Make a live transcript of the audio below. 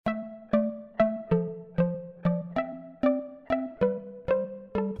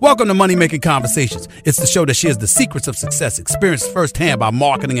Welcome to Money Making Conversations. It's the show that shares the secrets of success, experienced firsthand by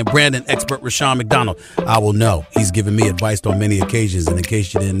marketing and branding expert Rushion McDonald. I will know he's given me advice on many occasions, and in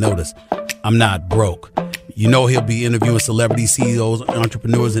case you didn't notice, I'm not broke. You know he'll be interviewing celebrity CEOs,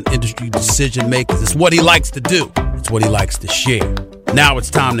 entrepreneurs, and industry decision makers. It's what he likes to do. It's what he likes to share. Now it's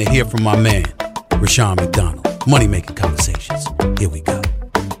time to hear from my man, Rushion McDonald. Money Making Conversations. Here we go.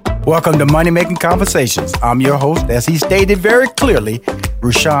 Welcome to Money Making Conversations. I'm your host, as he stated very clearly,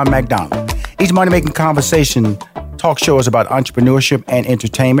 Rushion McDonald. Each Money Making Conversation talk show is about entrepreneurship and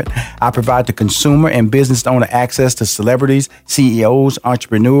entertainment. I provide the consumer and business owner access to celebrities, CEOs,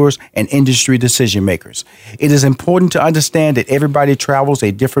 entrepreneurs, and industry decision makers. It is important to understand that everybody travels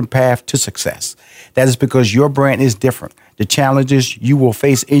a different path to success. That is because your brand is different. The challenges you will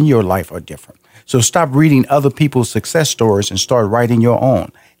face in your life are different. So stop reading other people's success stories and start writing your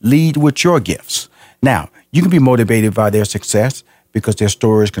own. Lead with your gifts. Now, you can be motivated by their success because their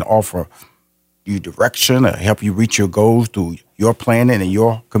stories can offer you direction or help you reach your goals through your planning and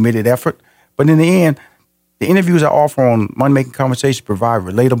your committed effort. But in the end, the interviews I offer on Money Making Conversations provide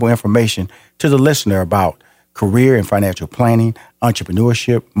relatable information to the listener about career and financial planning,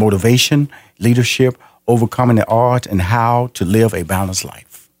 entrepreneurship, motivation, leadership, overcoming the odds, and how to live a balanced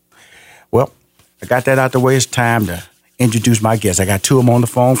life. Well, I got that out the way. It's time to introduce my guests. I got two of them on the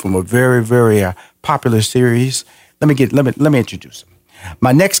phone from a very, very popular series. Let me introduce them.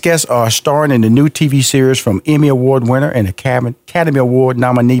 My next guests are starring in the new TV series from Emmy Award winner and Academy Award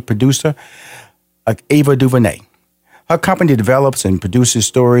nominee producer Ava DuVernay. Her company develops and produces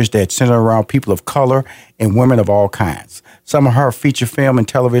stories that center around people of color and women of all kinds. Some of her feature film and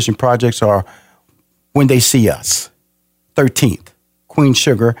television projects are When They See Us, 13th, Queen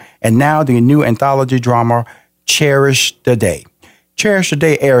Sugar, and now the new anthology drama Cherish the Day. Cherish the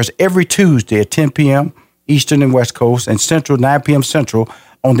Day airs every Tuesday at 10 p.m. Eastern and West Coast and Central, 9 p.m. Central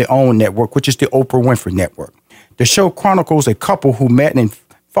on the OWN network, which is the Oprah Winfrey Network. The show chronicles a couple who met and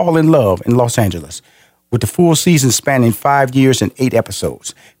fall in love in Los Angeles, with the full season spanning 5 years and 8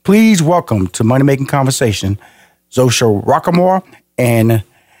 episodes. Please welcome to Money Making Conversation, Xosha Roquemore and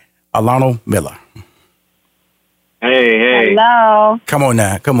Alano Miller. Hey. Hello. Come on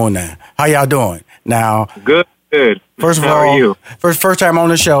now. How y'all doing? Now, Good. First of How all, are you? First time on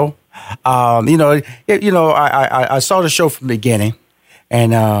the show. I saw the show from the beginning,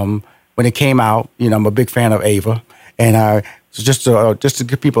 and when it came out, I'm a big fan of Ava, and so just to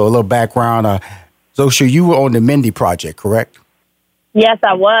give people a little background, Xosha, you were on the Mindy Project, correct? Yes,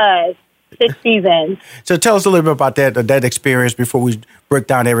 I was. 6 seasons. So tell us a little bit about that experience before we break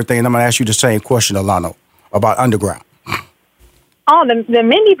down everything. And I'm going to ask you the same question, Alano, about Underground. Oh, the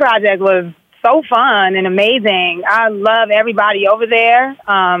Mindy Project was so fun and amazing. I love everybody over there.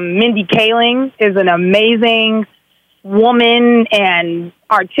 Mindy Kaling is an amazing woman and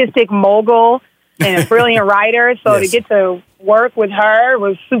artistic mogul and a brilliant writer. So Yes. to get to work with her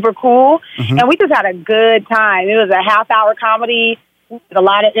was super cool. Mm-hmm. And we just had a good time. It was a half-hour comedy with a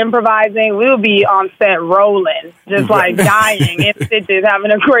lot of improvising. We would be on set rolling, just like dying in stitches, having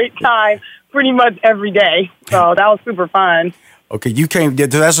a great time pretty much every day. So that was super fun. Okay,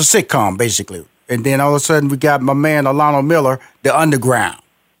 that's a sitcom, basically. And then all of a sudden, we got my man, Alano Miller, The Underground.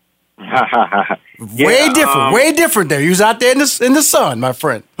 Way different there. You was out there in the sun, my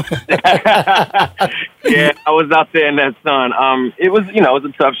friend. Yeah, I was out there in that sun. It was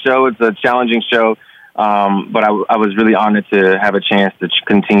a tough show. It's a challenging show. But I was really honored to have a chance to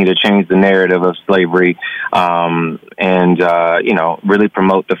continue to change the narrative of slavery, and really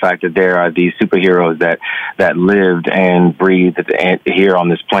promote the fact that there are these superheroes that lived and breathed here on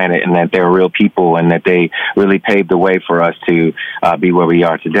this planet, and that they're real people, and that they really paved the way for us to be where we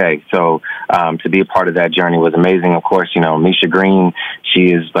are today. So to be a part of that journey was amazing. Of course, Misha Green, she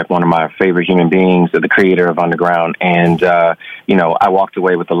is like one of my favorite human beings, the creator of Underground, and I walked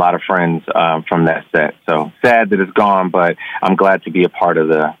away with a lot of friends from that set. So sad that it's gone, but I'm glad to be a part of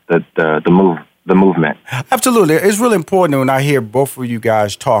the movement. Absolutely. It's really important when I hear both of you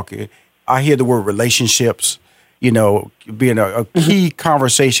guys talking. I hear the word relationships, being a key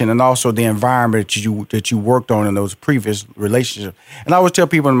conversation, and also the environment that you worked on in those previous relationships. And I always tell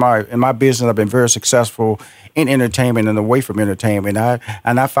people in my business, I've been very successful in entertainment and away from entertainment.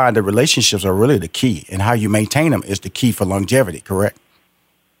 And I find that relationships are really the key, and how you maintain them is the key for longevity, correct?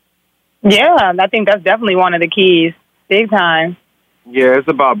 Yeah, I think that's definitely one of the keys. Big time. Yeah, it's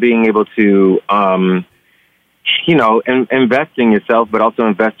about being able to invest in yourself, but also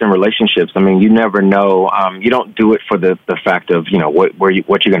invest in relationships. I mean, you never know. You don't do it for the fact of,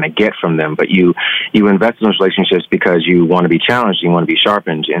 what you're going to get from them, but you invest in those relationships because you want to be challenged, you want to be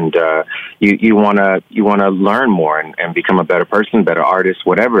sharpened, and you want to learn more and become a better person, better artist,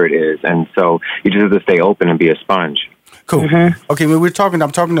 whatever it is. And so you just have to stay open and be a sponge. Cool. Okay, I'm talking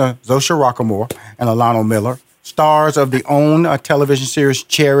to Xosha Roquemore and Alano Miller, stars of the OWN television series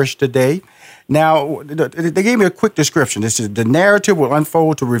Cherish Today. Now, they gave me a quick description. This is the narrative will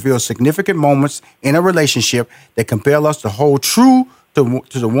unfold to reveal significant moments in a relationship that compel us to hold true to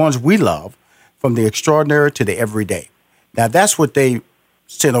the ones we love, from the extraordinary to the everyday. Now, that's what they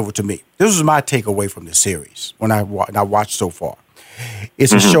sent over to me. This was my takeaway from the series when I watched so far.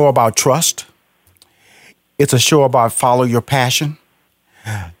 It's a show about trust. It's a show about follow your passion.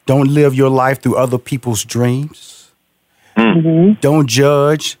 Don't live your life through other people's dreams. Don't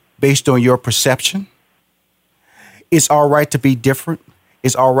judge based on your perception. It's all right to be different.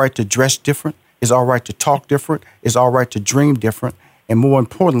 It's all right to dress different. It's all right to talk different. It's all right to dream different. And more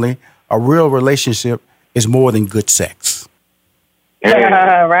importantly, a real relationship is more than good sex.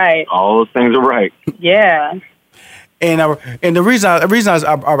 Yeah, right. All those things are right. Yeah. And the reason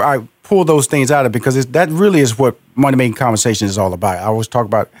I pull those things out of it because that really is what Money Making Conversation is all about. I always talk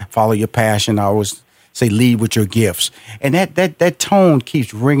about follow your passion. I always say lead with your gifts, and that tone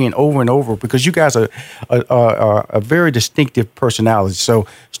keeps ringing over and over because you guys are a very distinctive personality. So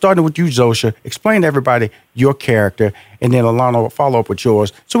starting with you, Xosha, explain to everybody your character, and then Alano will follow up with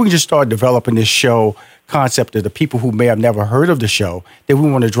yours, so we can just start developing this show concept of the people who may have never heard of the show that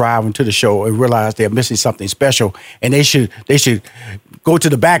we want to drive into the show and realize they're missing something special, and they should go to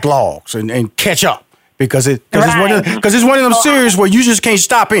the backlogs and catch up because it's one of them series where you just can't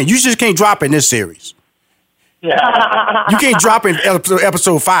stop in. You just can't drop in this series. Yeah. You can't drop in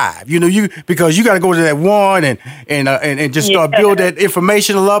episode 5, because you got to go to that one and just start build that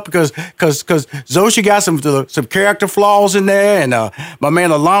information up because Xosha got some character flaws in there, and my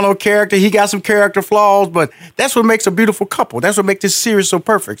man Alano character, he got some character flaws, but that's what makes a beautiful couple. That's what makes this series so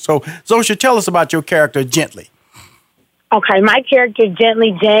perfect. So Xosha, tell us about your character, Gently. Okay, my character,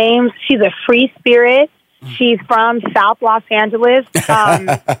 Gently James, she's a free spirit. She's from South Los Angeles.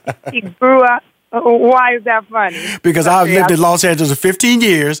 She grew up. Why is that funny? Because I've lived in Los Angeles for 15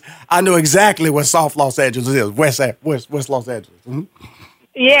 years. I know exactly what South Los Angeles is, West Los Angeles. Mm-hmm.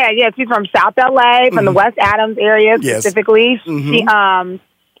 Yeah, she's from South LA, from the West Adams area specifically. Mm-hmm.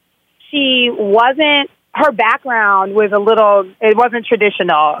 She wasn't, her background was it wasn't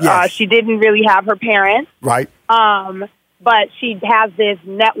traditional. Yes. She didn't really have her parents. Right. But she has this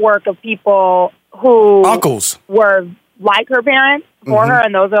network of people who uncles were like her parents for her,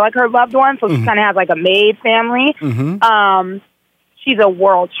 and those are like her loved ones. So she kind of has like a maid family. She's a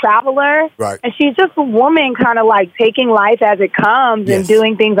world traveler, right? And she's just a woman, kind of like taking life as it comes and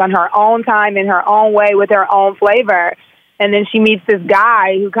doing things on her own time, in her own way, with her own flavor. And then she meets this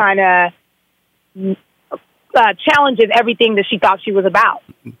guy who kind of challenges everything that she thought she was about.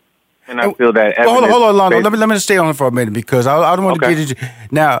 And I feel that. Hold on, Lano. Let me stay on it for a minute because I don't want to get into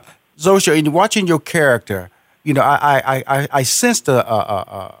now. Xosha, in watching your character, I sensed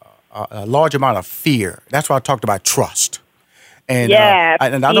a large amount of fear. That's why I talked about trust. And I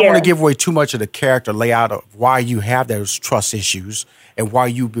don't want to give away too much of the character layout of why you have those trust issues and why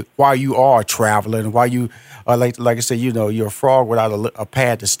you are a traveler and why you like I said, you're a frog without a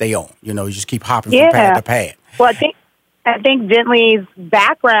pad to stay on. You just keep hopping from pad to pad. Well, I think Gently's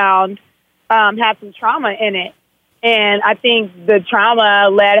background had some trauma in it, and I think the trauma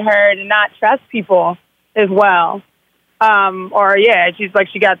led her to not trust people as well. She's like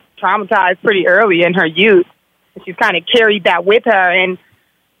she got traumatized pretty early in her youth. She's kind of carried that with her, and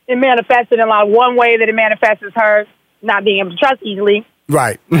it manifested in one way that it manifests is her not being able to trust easily.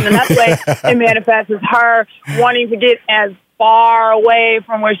 Right. And another way it manifests is her wanting to get as far away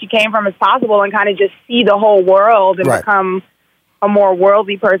from where she came from as possible and kind of just see the whole world and become a more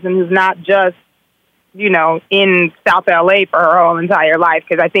worldly person who's not just, in South LA for her whole entire life.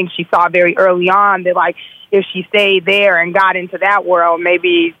 Because I think she saw very early on that, like, if she stayed there and got into that world,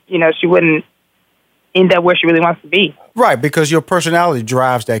 maybe, she wouldn't end up where she really wants to be. Right, because your personality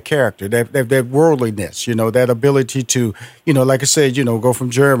drives that character, that worldliness, that ability to, like I said, go from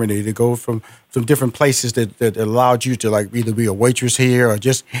Germany, to go from some different places that allowed you to like either be a waitress here or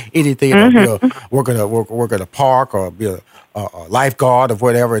just anything, or work at a park or be a lifeguard or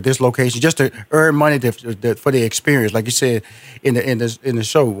whatever at this location, just to earn money for the experience. Like you said in the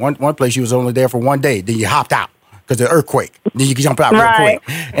show, one place you was only there for one day, then you hopped out because the earthquake. Then you can jump out real quick.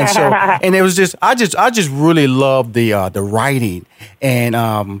 And so, and it was just, I just really loved the writing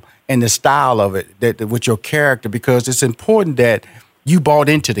and the style of it that with your character, because it's important that you bought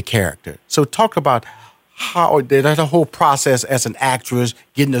into the character. So talk about how that whole process as an actress,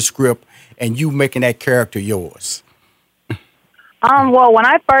 getting the script and you making that character yours. Well, when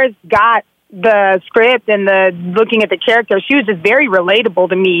I first got the script and looking at the character, she was just very relatable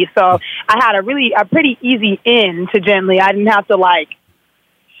to me. So I had a pretty easy in to Gently. I didn't have to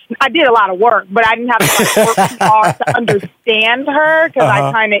I did a lot of work, but I didn't have to work too hard to understand her, because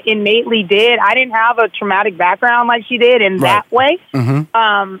I kind of innately did. I didn't have a traumatic background like she did in that way.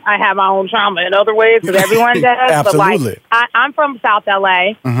 I have my own trauma in other ways, because everyone does. Absolutely. But I'm from South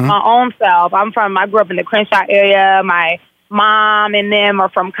LA, my own self. I grew up in the Crenshaw area. My mom and them are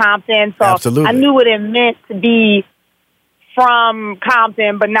from Compton, so Absolutely. I knew what it meant to be from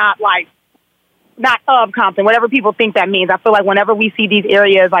Compton, but not of Compton, whatever people think that means. I feel like whenever we see these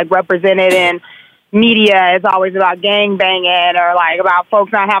areas represented in media, it's always about gang banging or about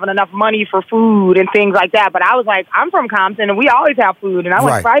folks not having enough money for food and things like that. But I was I'm from Compton and we always have food, and I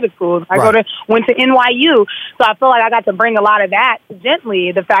went to private schools. I went to NYU, so I feel like I got to bring a lot of that to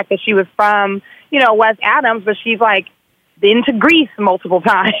Gently. The fact that she was from West Adams, but she's been to Greece multiple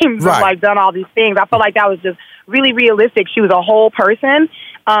times and done all these things. I felt like that was just really realistic. She was a whole person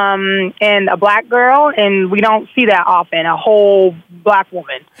and a black girl, and we don't see that often, a whole black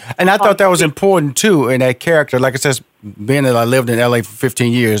woman. And I thought that was important too in that character. Like I said, being that I lived in LA for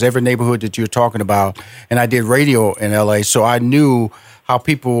 15 years, every neighborhood that you're talking about, and I did radio in LA, so I knew how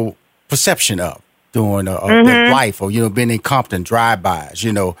people perception of doing their life, or being in Compton drive-bys,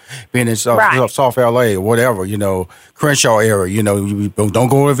 being in South LA or whatever, Crenshaw area, don't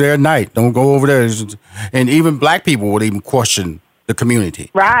go over there at night, don't go over there, and even black people would even question the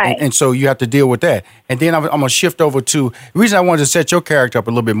community, and so you have to deal with that. And then I'm gonna shift over to the reason I wanted to set your character up a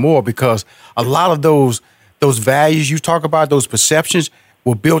little bit more, because a lot of those values you talk about, those perceptions,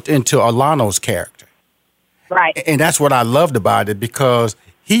 were built into Alano's character, and that's what I loved about it, because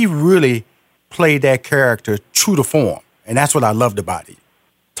he really played that character true to form, and that's what I loved about it.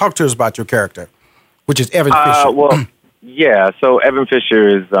 Talk to us about your character, which is Evan Fisher. Well, yeah, so Evan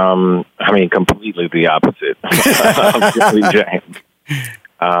Fisher is, completely the opposite of Billy James.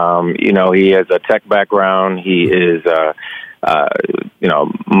 He has a tech background. He is,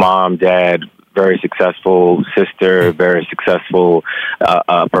 mom, dad, very successful sister, very successful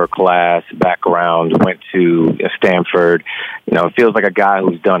upper class background, went to Stanford. It feels like a guy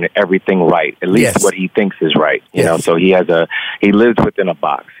who's done everything right, at least what he thinks is right. So he lives within a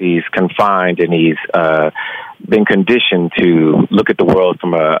box. He's confined, and he's been conditioned to look at the world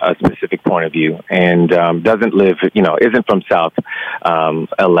from a specific point of view, and doesn't live, isn't from South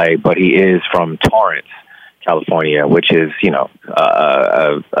LA, but he is from Torrance, California, which is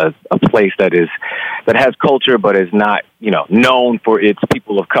a place that has culture, but is not known for its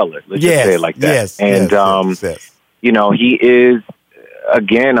people of color. Let's just say it like that. He is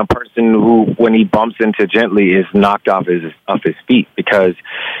again a person who, when he bumps into Gently, is knocked off his feet, because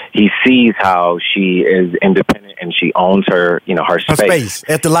he sees how she is independent and she owns her space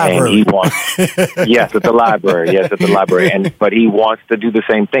at the library. And he wants, at the library. But he wants to do the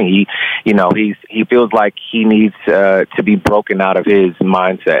same thing. He feels like he needs to be broken out of his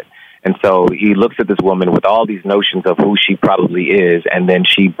mindset. And so he looks at this woman with all these notions of who she probably is, and then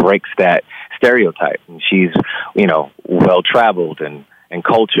she breaks that stereotype. And she's, well-traveled and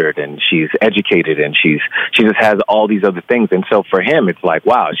cultured, and she's educated, and she just has all these other things. And so for him, it's like,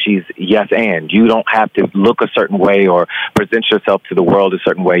 wow, she's yes and. You don't have to look a certain way or present yourself to the world a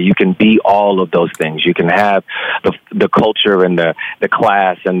certain way. You can be all of those things. You can have the culture and the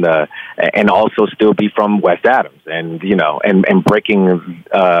class and also still be from West Adams, and and breaking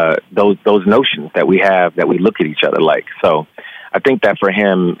those notions that we have, that we look at each other like. So I think that for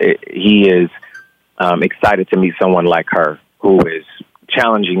him, he is excited to meet someone like her, who is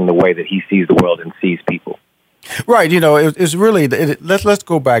challenging the way that he sees the world and sees people. Right. It's really, let's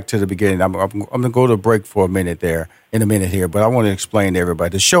go back to the beginning. I'm going to go to a break for a minute here, but I want to explain to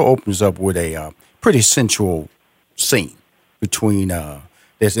everybody. The show opens up with a pretty sensual scene between,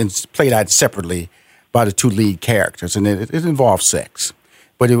 it's played out separately by the two lead characters, and it involves sex.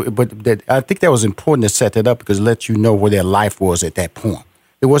 But I think that was important to set that up, because it lets you know where their life was at that point.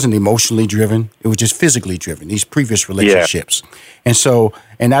 It wasn't emotionally driven. It was just physically driven, these previous relationships. Yeah.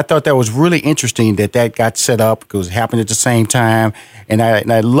 And I thought that was really interesting that got set up, because it happened at the same time. And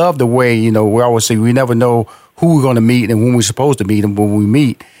I love the way, we always say we never know who we're going to meet and when we're supposed to meet and when we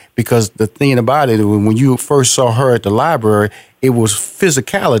meet. Because the thing about it, when you first saw her at the library, it was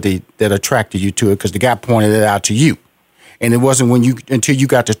physicality that attracted you to it because the guy pointed it out to you. And it wasn't until you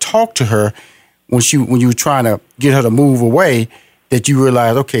got to talk to her when you were trying to get her to move away that you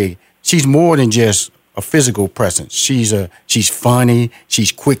realized, okay, she's more than just a physical presence. She's funny.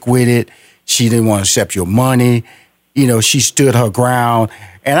 She's quick-witted. She didn't want to accept your money. She stood her ground.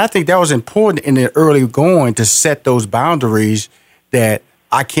 And I think that was important in the early going to set those boundaries that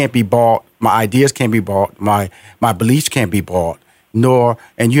I can't be bought, my ideas can't be bought, my beliefs can't be bought,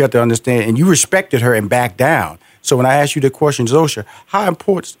 and you have to understand, and you respected her and backed down. So when I asked you the question, Xosha, how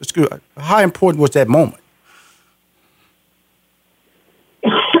important was that moment?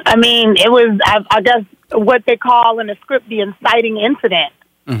 I mean, it was, I guess, what they call in the script the inciting incident.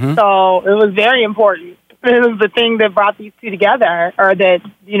 Mm-hmm. So it was very important. It was the thing that brought these two together, or that,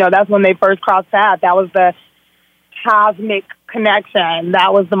 that's when they first crossed paths. That was the cosmic connection.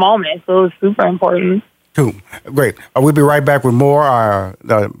 That was the moment. So it was super important. Cool. Great. We'll be right back with more.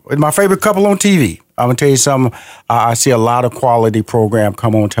 My favorite couple on TV. I'm going to tell you something. I see a lot of quality program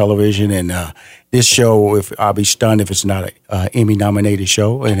come on television, and this show, I'll be stunned if it's not an Emmy-nominated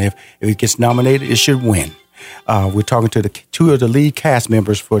show, and if it gets nominated, it should win. We're talking to two of the lead cast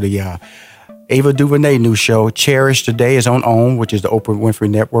members for the Ava DuVernay new show, Cherish Today, is on OWN, which is the Oprah Winfrey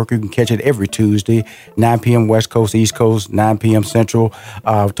Network. You can catch it every Tuesday, 9 p.m. West Coast, East Coast, 9 p.m. Central.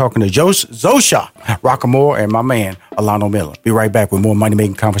 Talking to Xosha, Roquemore, and my man, Alano Miller. Be right back with more Money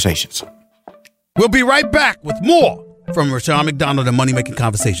Making Conversations. We'll be right back with more from Rushion McDonald and Money Making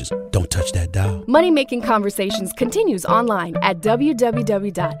Conversations. Don't touch that dial. Money Making Conversations continues online at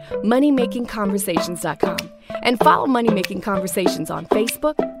www.moneymakingconversations.com and follow Money Making Conversations on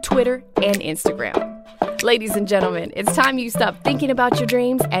Facebook, Twitter, and Instagram. Ladies and gentlemen, it's time you stop thinking about your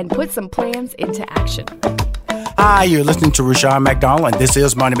dreams and put some plans into action. Hi, you're listening to Rushion McDonald, and this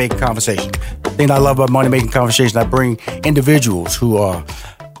is Money Making Conversation. The thing I love about Money Making Conversation, I bring individuals who are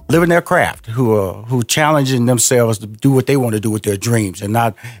living their craft, who challenging themselves to do what they want to do with their dreams and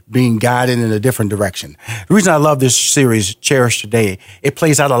not being guided in a different direction. The reason I love this series, Cherish Today, it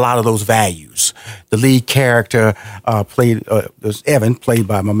plays out a lot of those values. The lead character is Evan, played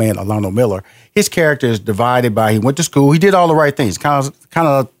by my man Alano Miller. His character is divided by, he went to school, he did all the right things, kind of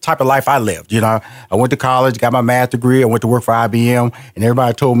the type of life I lived. I went to college, got my math degree, I went to work for IBM, and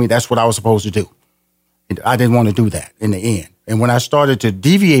everybody told me that's what I was supposed to do. And I didn't want to do that in the end. And when I started to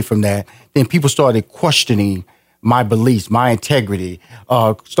deviate from that, then people started questioning my beliefs, my integrity,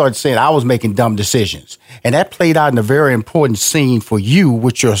 started saying I was making dumb decisions. And that played out in a very important scene for you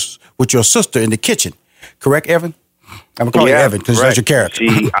with your sister in the kitchen. Correct, Evan? I'm going to call you Evan because that's your character.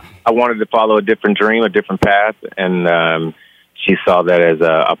 I wanted to follow a different dream, a different path, and she saw that as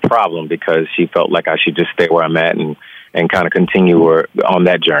a problem because she felt like I should just stay where I'm at and kind of continue on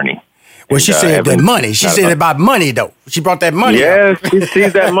that journey. Well, she said that money. She said about money, though. She brought that money up. She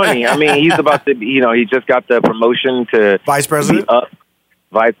sees that money. I mean, he's about to, he just got the promotion to vice president.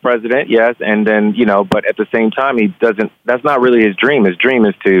 Vice president, yes. And then, but at the same time, that's not really his dream. His dream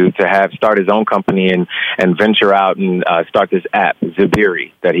is to start his own company and venture out and start this app,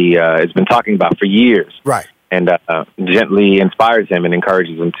 Zubiri, that he has been talking about for years. Right. And gently inspires him and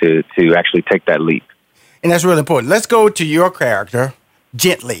encourages him to actually take that leap. And that's really important. Let's go to your character,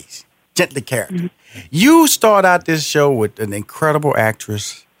 Gently character. Mm-hmm. You start out this show with an incredible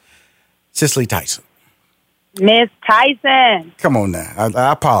actress, Cicely Tyson. Miss Tyson. Come on now.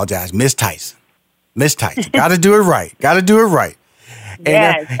 I apologize. Miss Tyson. Got to do it right. And,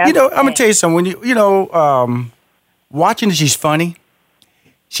 yes, I'm going to tell you something. When watching her, she's funny.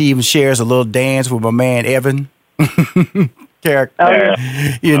 She even shares a little dance with my man, Evan. Character. Oh,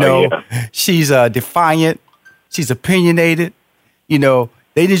 yeah. She's defiant. She's opinionated.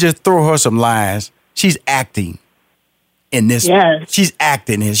 They didn't just throw her some lines. She's acting in this. Yes. She's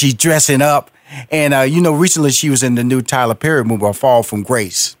acting and she's dressing up. And, recently she was in the new Tyler Perry movie, A Fall from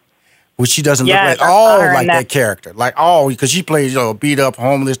Grace, which she doesn't look at all like that character. Because she plays, beat up,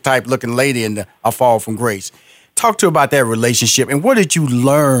 homeless type looking lady in A Fall from Grace. Talk to her about that relationship. And what did you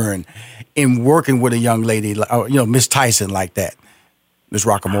learn in working with a young lady, Miss Tyson like that, Miss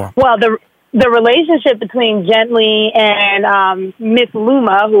Roquemore? Well, the relationship between Gently and Miss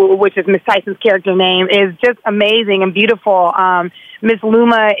Luma, which is Miss Tyson's character name, is just amazing and beautiful. Miss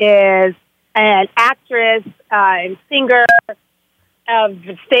Luma is an actress and singer of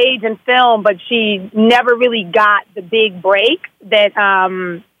stage and film, but she never really got the big break that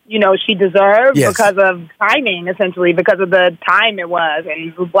she deserved because of timing, essentially, because of the time it was,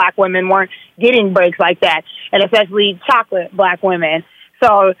 and Black women weren't getting breaks like that, and especially chocolate Black women.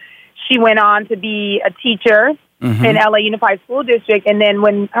 So she went on to be a teacher in LA Unified School District. And then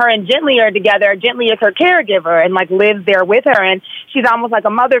when her and Gently are together, Gently is her caregiver and, like, lives there with her. And she's almost like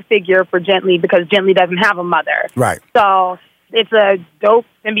a mother figure for Gently because Gently doesn't have a mother. Right. So it's a dope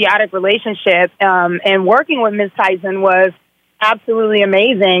symbiotic relationship. And working with Ms. Tyson was absolutely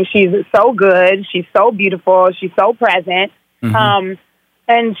amazing. She's so good. She's so beautiful. She's so present.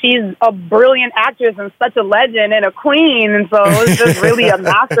 And she's a brilliant actress and such a legend and a queen. And so it was just really a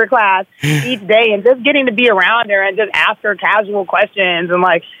masterclass each day. And just getting to be around her and just ask her casual questions and,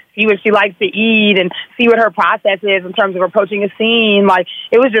 like, see what she likes to eat and see what her process is in terms of approaching a scene. Like,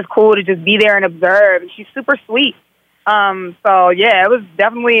 it was just cool to just be there and observe. And she's super sweet. So, yeah, it was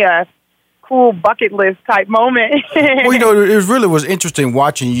definitely a cool bucket list type moment. Well, you know, it really was interesting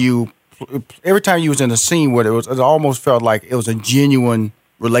watching you. Every time you was in a scene where it almost felt like it was a genuine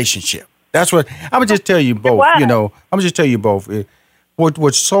relationship. That's what I'm gonna just tell you both. You know, I'm gonna just tell you both.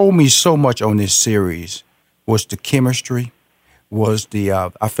 What sold me so much on this series was the chemistry. Was the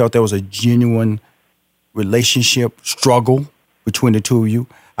I felt there was a genuine relationship struggle between the two of you.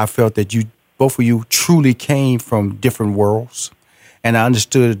 I felt that both of you truly came from different worlds, and I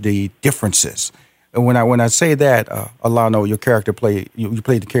understood the differences. And when I say that, Alano, your character you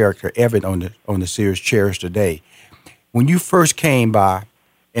played the character Evan on the series Cherish the Day. When you first came by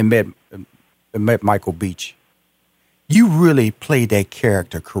and met Michael Beach, you really played that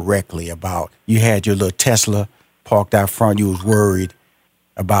character correctly. About you had your little Tesla parked out front, you was worried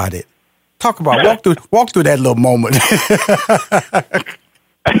about it. Talk about walk through that little moment.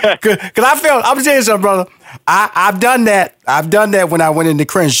 Cause I felt I'm saying something, brother. I've done that. I've done that when I went into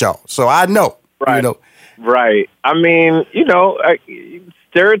Crenshaw, so I know. Right. You know. Right. I mean, you know,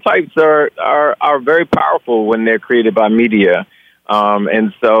 stereotypes are very powerful when they're created by media.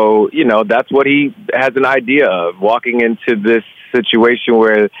 And so, you know, that's what he has an idea of, walking into this situation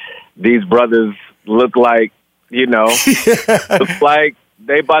where these brothers look like, you know, looks like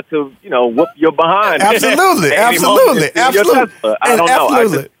they about to, you know, whoop your behind. Absolutely. Absolutely. Absolutely. I don't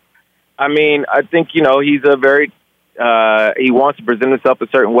know. I mean, I think, you know, he's a very, he wants to present himself a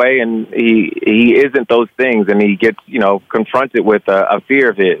certain way, and he isn't those things, and he gets, you know, confronted with a fear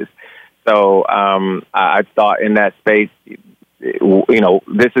of his. So I thought in that space, you know,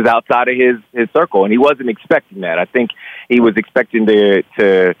 this is outside of his circle, and he wasn't expecting that. I think he was expecting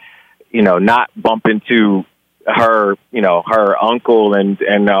to you know, not bump into her, you know, her uncle and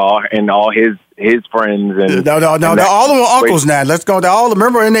all his friends and no, all of them were uncles now. Let's go.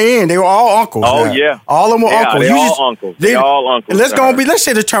 Remember in the end, they were all uncles. Oh now. yeah, all of them were uncles. They all uncles. Let's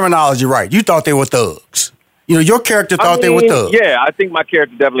say the terminology right. You thought they were thugs. You know, your character thought they were thugs. Yeah, I think my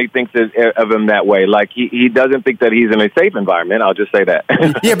character definitely thinks of him that way. Like, he doesn't think that he's in a safe environment. I'll just say that.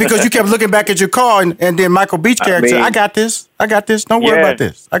 Yeah, because you kept looking back at your car, and then Michael Beach character, I got this. Don't worry about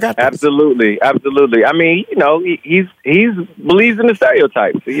this. I got this. Absolutely. I mean, you know, he believes in the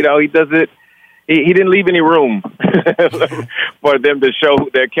stereotypes. You know, he does it. He didn't leave any room for them to show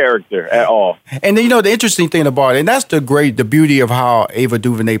their character at all. And then, you know, the interesting thing about it, and that's the beauty of how Ava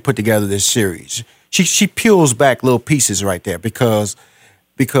DuVernay put together this series. She peels back little pieces right there because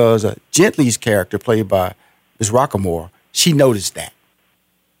Gently's character, played by Ms. Roquemore, she noticed that,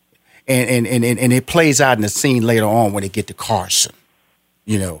 and it plays out in the scene later on when they get to Carson,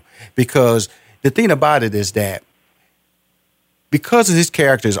 you know, because the thing about it is that because his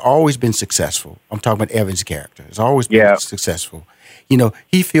character has always been successful. I'm talking about Evan's character. Has always been successful. You know,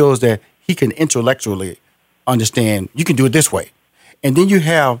 he feels that he can intellectually understand. You can do it this way, and then you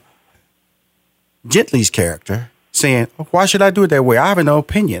have Gently's character saying, "Why should I do it that way? I have no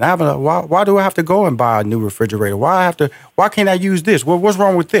opinion. Why do I have to go and buy a new refrigerator? Why can't I use this? What's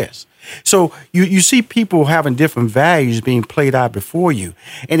wrong with this?" So you see people having different values being played out before you,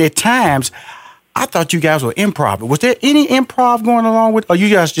 and at times, I thought you guys were improv. Was there any improv going along with, or you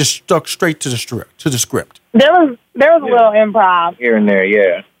guys just stuck straight to the script? There was a little improv here and there,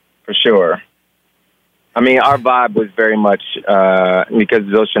 yeah, for sure. I mean, our vibe was very much, because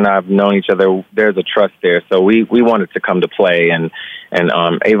Xosha and I have known each other, there's a trust there. So we wanted to come to play, and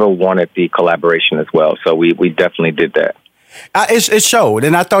Ava wanted the collaboration as well. So we definitely did that. It showed,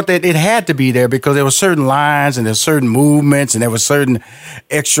 and I thought that it had to be there because there were certain lines and there were certain movements and there was certain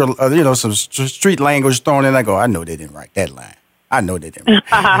extra, some street language thrown in. I go, I know they didn't write that line. I know they didn't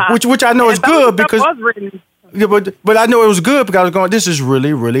write which I know is good because... Was written. Yeah, but I know it was good because I was going, this is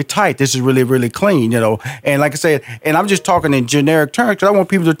really, really tight. This is really, really clean, you know. And like I said, and I'm just talking in generic terms because I want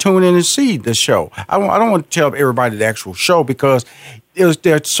people to tune in and see the show. I don't want to tell everybody the actual show because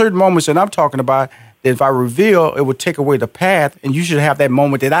there are certain moments that I'm talking about that if I reveal, it would take away the path, and you should have that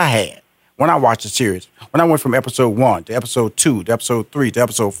moment that I had when I watched the series, when I went from episode 1 to episode 2 to episode 3 to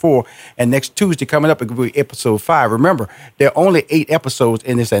episode 4, and next Tuesday coming up, it will be episode 5. Remember, there are only 8 episodes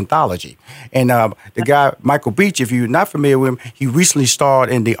in this anthology. And the guy, Michael Beach, if you're not familiar with him, he recently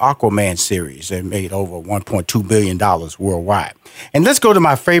starred in the Aquaman series and made over $1.2 billion worldwide. And let's go to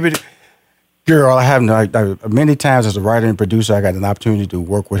my favorite girl. I many times as a writer and producer, I got an opportunity to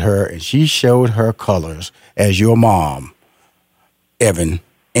work with her, and she showed her colors as your mom,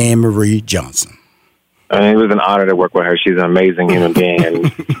 Anne Marie Johnson. I mean, it was an honor to work with her. She's an amazing human being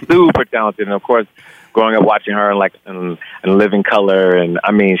and super talented. And of course, growing up watching her in living color, and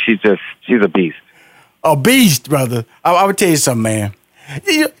I mean, she's a beast. A beast, brother. I would tell you something, man.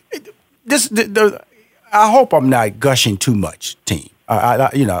 I hope I'm not gushing too much, team.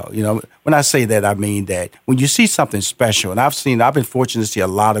 When I say that, I mean that when you see something special, and I've been fortunate to see a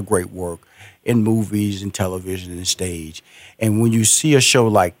lot of great work in movies and television and stage. And when you see a show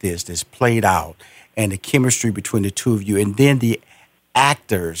like this that's played out and the chemistry between the two of you, and then the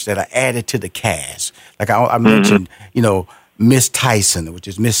actors that are added to the cast, like I mentioned, Miss Tyson, which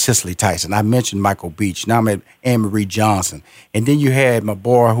is Miss Cicely Tyson. I mentioned Michael Beach. Now I'm at Anne Marie Johnson. And then you had my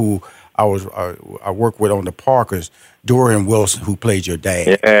boy who I worked with on the Parkers, Dorian Wilson, who played your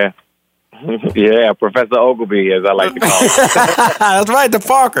dad. Yeah. Yeah, Professor Ogilvy, as I like to call him. That's right, the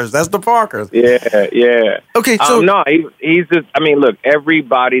Parkers. That's the Parkers. Yeah. Okay, so... no, he's just, I mean, look,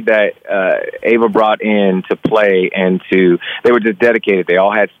 everybody that Ava brought in to play they were just dedicated. They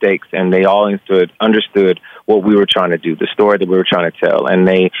all had stakes, and they all understood what we were trying to do, the story that we were trying to tell. And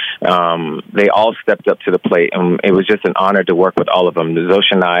they all stepped up to the plate, and it was just an honor to work with all of them.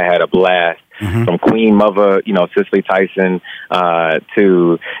 Xosha and I had a blast. Mm-hmm. From Queen Mother, Cicely Tyson,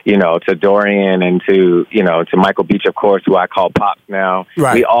 to Dorian, and to Michael Beach, of course, who I call Pops now.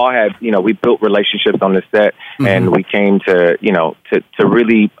 Right. We all had, we built relationships on the set, mm-hmm. and we came to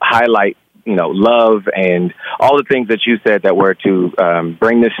really highlight, love and all the things that you said that were to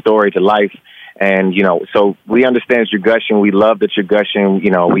bring this story to life. And, so we understand you're gushing. We love that you're gushing.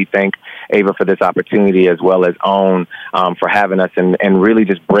 We thank Ava for this opportunity, as well as Own for having us and really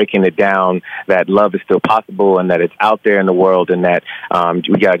just breaking it down that love is still possible and that it's out there in the world, and that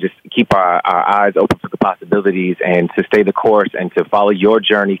we got to just keep our eyes open for the possibilities and to stay the course and to follow your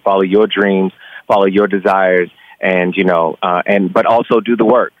journey, follow your dreams, follow your desires, and, but also do the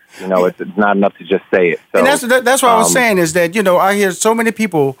work. It's not enough to just say it. So, and that's what I was saying is that, I hear so many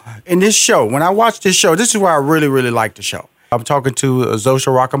people in this show. When I watch this show, this is why I really, really like the show. I'm talking to Xosha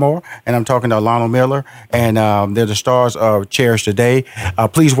Roquemore, and I'm talking to Alano Miller, and they're the stars of Cherish the Day.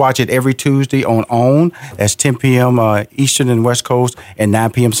 Please watch it every Tuesday on OWN. That's 10 p.m. Eastern and West Coast and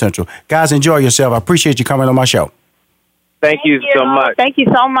 9 p.m. Central. Guys, enjoy yourself. I appreciate you coming on my show. Thank you so much. Thank you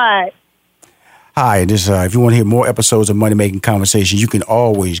so much. Hi, if you want to hear more episodes of Money Making Conversation, you can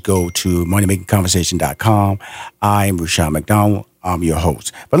always go to moneymakingconversation.com. I'm Rushion McDonald. I'm your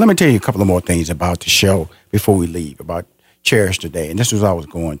host. But let me tell you a couple of more things about the show before we leave, about Cherish the Day. And this was what I was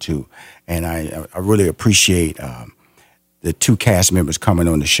going to. And I really appreciate the two cast members coming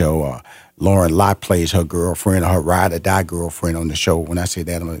on the show. Lauren Lott plays her girlfriend, her ride-or-die girlfriend on the show. When I say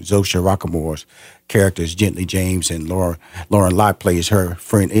that, Xosha Roquemore's character is Gently James, and Lauren Lott plays her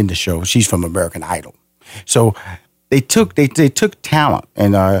friend in the show. She's from American Idol. So they took talent,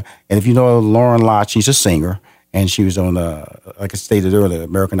 and if you know Lauren Lott, she's a singer, and she was on, like I stated earlier,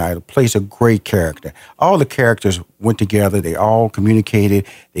 American Idol, plays a great character. All the characters went together. They all communicated.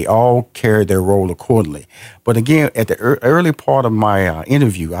 They all carried their role accordingly. But again, at the early part of my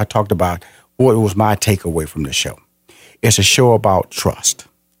interview, I talked about what was my takeaway from the show. It's a show about trust.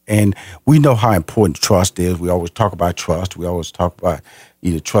 And we know how important trust is. We always talk about trust. We always talk about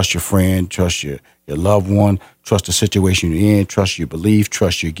either trust your friend, trust your loved one, trust the situation you're in, trust your belief,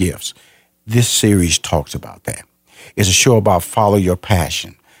 trust your gifts. This series talks about that. It's a show about follow your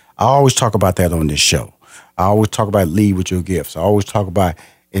passion. I always talk about that on this show. I always talk about lead with your gifts. I always talk about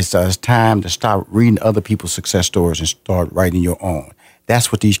it's time to stop reading other people's success stories and start writing your own.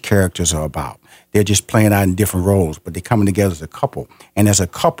 That's what these characters are about. They're just playing out in different roles, but they're coming together as a couple. And as a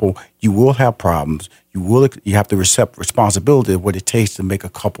couple, you will have problems. You have to accept responsibility of what it takes to make a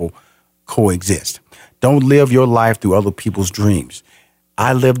couple coexist. Don't live your life through other people's dreams.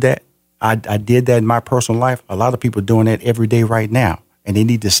 I lived that. I did that in my personal life. A lot of people are doing that every day right now, and they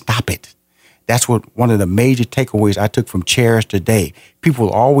need to stop it. That's what one of the major takeaways I took from Cherish Today. People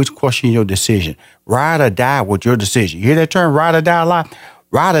will always question your decision. Ride or die with your decision. You hear that term, ride or die a lot?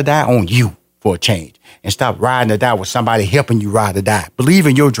 Ride or die on you for a change. And stop riding or die with somebody helping you ride or die. Believe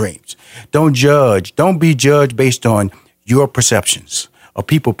in your dreams. Don't judge. Don't be judged based on your perceptions or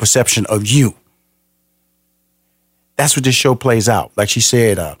people's perception of you. That's what this show plays out. Like she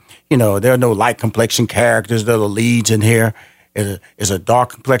said, there are no light complexion characters. There are the leads in here. Is a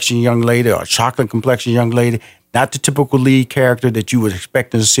dark complexion young lady or a chocolate complexion young lady. Not the typical lead character that you would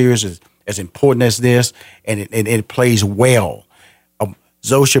expect in a series as important as this. And it plays well.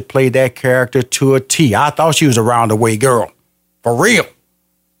 Xosha played that character to a T. I thought she was a round-the-way girl. For real.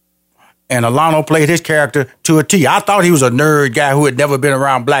 And Alano played his character to a T. I thought he was a nerd guy who had never been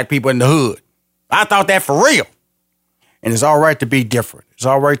around black people in the hood. I thought that for real. And it's all right to be different. It's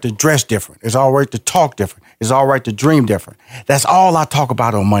all right to dress different. It's all right to talk different. It's all right to dream different. That's all I talk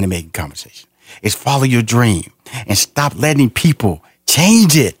about on Money Making Conversation. Is follow your dream and stop letting people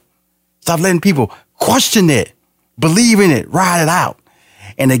change it. Stop letting people question it, believe in it, ride it out.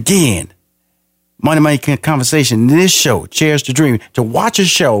 And again, Money Making Conversation, this show, Cherish the Dream, to watch a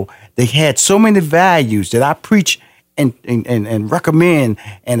show that had so many values that I preach and recommend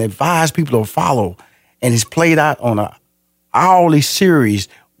and advise people to follow, and it's played out on a hourly series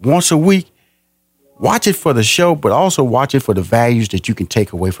once a week. Watch it for the show, but also watch it for the values that you can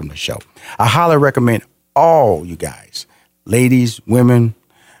take away from the show. I highly recommend all you guys, ladies, women,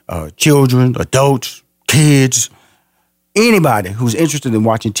 children, adults, kids, anybody who's interested in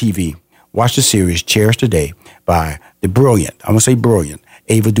watching TV, watch the series Cherish the Day by the brilliant, I'm going to say brilliant,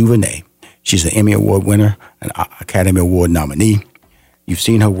 Ava DuVernay. She's an Emmy Award winner, an Academy Award nominee. You've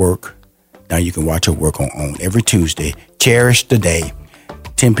seen her work. Now you can watch her work on every Tuesday. Cherish the Day,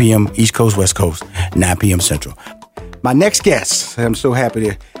 10 p.m. East Coast, West Coast, 9 p.m. Central. My next guest, I'm so happy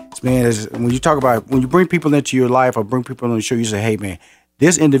to, man, is when you bring people into your life or bring people on the show, you say, hey, man,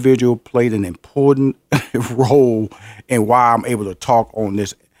 this individual played an important role in why I'm able to talk on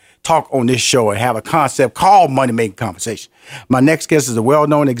this show and have a concept called Money Making Conversation. My next guest is a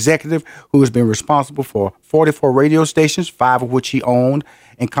well-known executive who has been responsible for 44 radio stations, 5 of which he owned,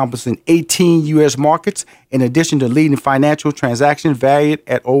 encompassing 18 U.S. markets, in addition to leading financial transactions valued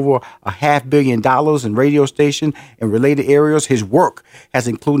at over $500 million in radio station and related areas. His work has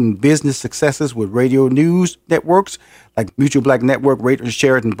included business successes with radio news networks like Mutual Black Network, Radio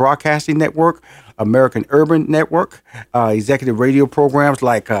Sheridan Broadcasting Network, American Urban Network, executive radio programs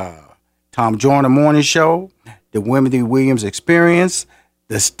like Tom Joyner Morning Show, the Wendy Williams Experience,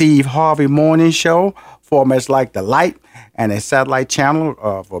 the Steve Harvey Morning Show, formats like The Light, and a satellite channel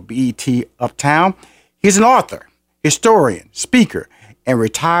for BET Uptown. He's an author, historian, speaker, and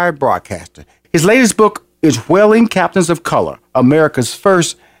retired broadcaster. His latest book is Whaling Captains of Color, America's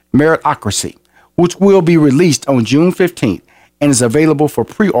First Meritocracy, which will be released on June 15th and is available for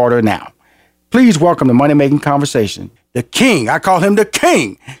pre-order now. Please welcome to Money Making Conversation, the king. I call him the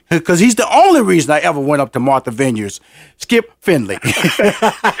king because he's the only reason I ever went up to Martha Vineyards. Skip Finley.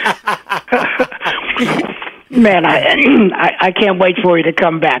 Man, I can't wait for you to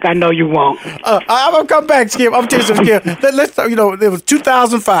come back. I know you won't. I'm gonna come back, Skip. I'm telling you something, Skip. Let's talk. It was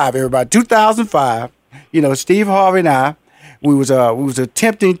 2005. Everybody, 2005. Steve Harvey and I, we was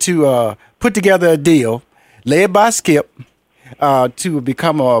attempting to put together a deal, led by Skip, to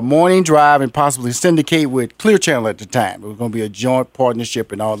become a morning drive and possibly syndicate with Clear Channel at the time. It was going to be a joint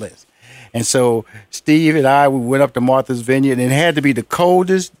partnership and all this. And so Steve and I, we went up to Martha's Vineyard, and it had to be the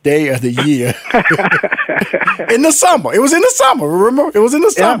coldest day of the year. In the summer. It was in the summer, remember? It was in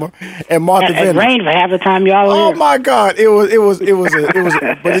the summer. And Martha Vineyard. It rained for half the time y'all were here. Oh my God. It was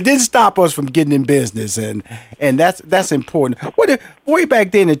but it didn't stop us from getting in business, and that's important. Way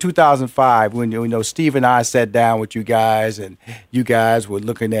back then in 2005, when Steve and I sat down with you guys, and you guys were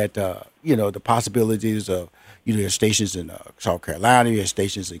looking at the possibilities of your stations in South Carolina, your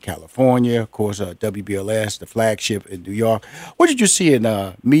stations in California, of course, WBLS, the flagship in New York. What did you see in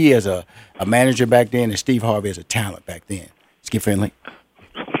me as a manager back then and Steve Harvey as a talent back then? Skip Finley.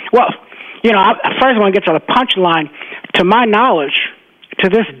 Well, I first want to get to the punchline. To my knowledge, to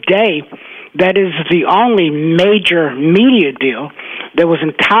this day, that is the only major media deal that was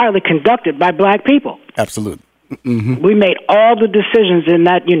entirely conducted by black people. Absolutely. Mm-hmm. We made all the decisions in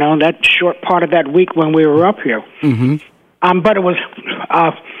that, that short part of that week when we were up here. Mm-hmm. But it was,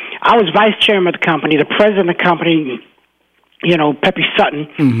 I was vice chairman of the company, the president of the company, Pepe Sutton,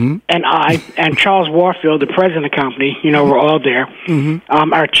 mm-hmm. and I, and Charles Warfield, the president of the company, were all there.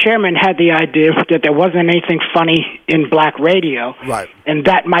 Mm-hmm. Our chairman had the idea that there wasn't anything funny in black radio, right, and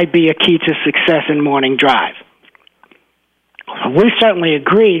that might be a key to success in morning drive. We certainly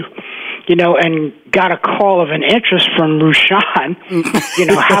agreed, and got a call of an interest from Rushion,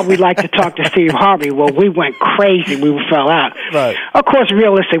 how we like to talk to Steve Harvey. Well, we went crazy. We fell out. Right. Of course,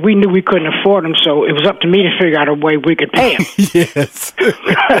 realistically, we knew we couldn't afford him, so it was up to me to figure out a way we could pay him. Yes.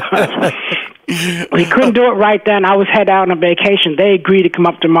 We couldn't do it right then. I was head out on a vacation. They agreed to come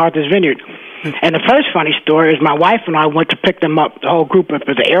up to Martha's Vineyard. And the first funny story is my wife and I went to pick them up, the whole group up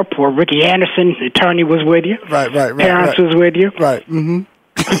at the airport. Ricky Anderson, the attorney, was with you. Right. Parents was with you. Right. Mm-hmm.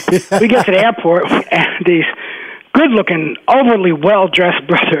 We get to the airport, and these good-looking, overly well-dressed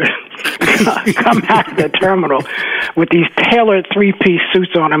brothers come out of the terminal with these tailored three-piece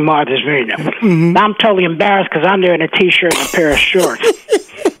suits on in Martha's Vineyard. Mm-hmm. Now I'm totally embarrassed because I'm there in a T-shirt and a pair of shorts.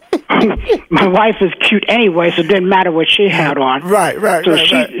 My wife is cute anyway, so it didn't matter what she had on. Right. So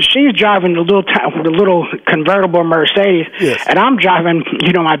she's driving the little convertible Mercedes, yes. And I'm driving,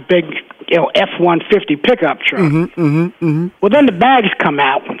 my big, F-150 pickup truck. Mm-hmm. Well, then the bags come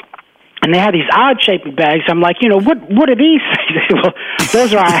out. And they had these odd-shaped bags. I'm like, what are these? They said, well,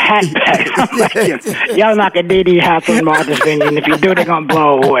 those are our hat bags. I'm like, y'all not going to need these hats on Martha's Vineyard. And if you do, they're going to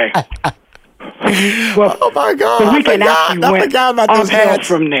blow away. Well, oh, my God. The weekend actually went uphill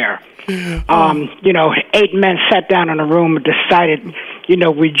from there. 8 men sat down in a room and decided,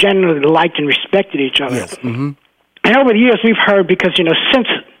 we generally liked and respected each other. Yes. Mm-hmm. And over the years, we've heard, because, since,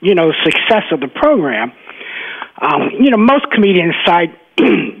 success of the program, most comedians cite,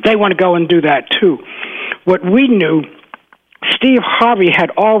 they want to go and do that too. What we knew, Steve Harvey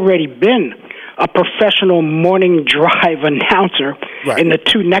had already been a professional morning drive announcer in the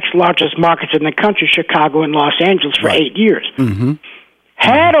two next largest markets in the country, Chicago and Los Angeles, for 8 years. Mm-hmm.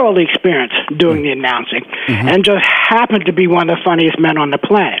 Had all the experience doing the announcing, and just happened to be one of the funniest men on the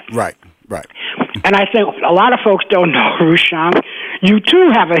planet. Right. And I think a lot of folks don't know, Rushion, you too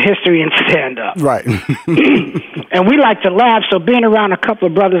have a history in stand-up. Right. And we like to laugh, so being around a couple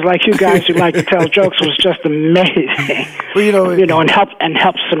of brothers like you guys who like to tell jokes was just amazing. Well, and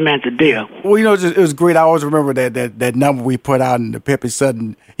help cement the deal. Well, it was great. I always remember that number we put out in the Peppy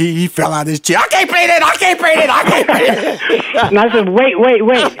Sutton. He fell out of his chair. I can't pay that. And I said, wait.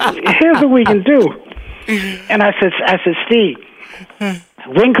 Here's what we can do. And I said, Steve,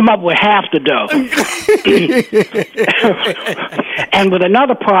 we can come up with half the dough. And with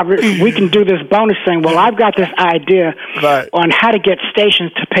another part, we can do this bonus thing. Well, I've got this idea on how to get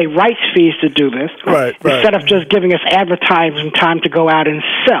stations to pay rights fees to do this. Instead of just giving us advertising time to go out and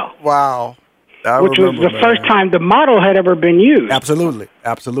sell. Wow. Which was the first time the model had ever been used. Absolutely.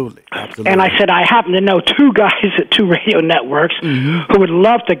 And I said, I happen to know two guys at two radio networks who would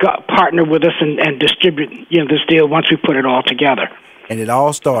love to partner with us and distribute this deal once we put it all together. And it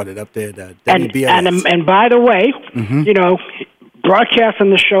all started up there at WBLS. And by the way,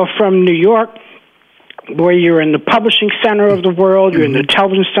 broadcasting the show from New York, where you're in the publishing center of the world, you're in the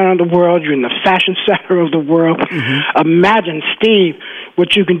television center of the world, you're in the fashion center of the world. Imagine, Steve,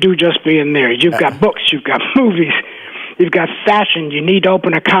 what you can do just being there. You've got books, you've got movies, you've got fashion, you need to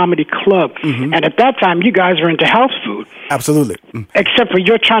open a comedy club. And at that time, you guys were into health food. Absolutely. Except for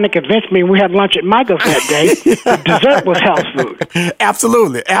you're trying to convince me we had lunch at Michael's that day, the dessert was health food.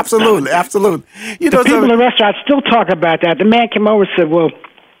 Absolutely. The people in the restaurant still talk about that. The man came over and said, well,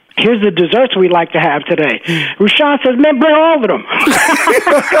 here's the desserts we like to have today. Rushion says, man, bring all of them.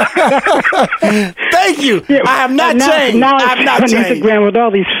 Thank you. Yeah, I have not changed. Now I'm on Instagram with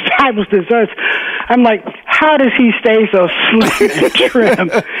all these fabulous desserts. I'm like, how does he stay so slim and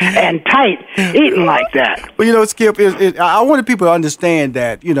trim and tight eating like that? Well, Skip, I wanted people to understand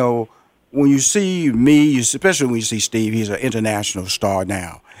that, when you see me, especially when you see Steve, he's an international star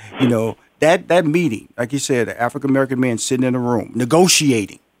now. That meeting, like you said, African-American men sitting in a room,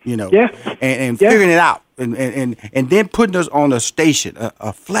 negotiating. And figuring it out, and then putting us on a station,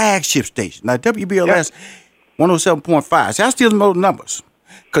 a flagship station. Now, WBLS 107.5. See, I still know the numbers.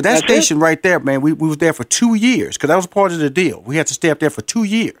 Because that station right there, man, we was there for 2 years, because that was part of the deal. We had to stay up there for 2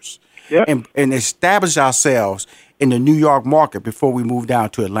 years and establish ourselves in the New York market before we moved down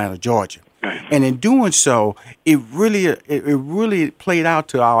to Atlanta, Georgia. Right. And in doing so, it really played out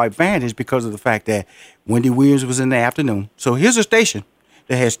to our advantage because of the fact that Wendy Williams was in the afternoon. So here's a station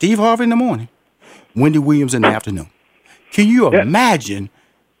that had Steve Harvey in the morning, Wendy Williams in the afternoon. Can you imagine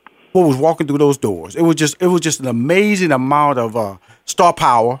what was walking through those doors? It was just an amazing amount of star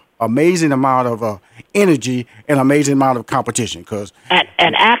power, amazing amount of energy, and amazing amount of competition.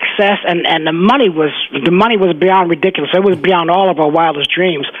 And access and the money was beyond ridiculous. It was beyond all of our wildest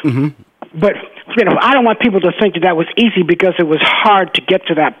dreams. But I don't want people to think that was easy, because it was hard to get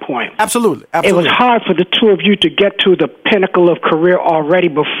to that point. Absolutely. It was hard for the two of you to get to the pinnacle of career already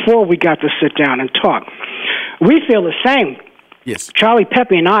before we got to sit down and talk. We feel the same. Yes. Charlie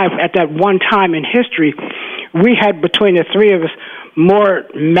Pepe and I, at that one time in history, we had, between the three of us, more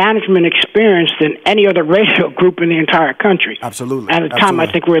management experience than any other radio group in the entire country. Absolutely. At the time,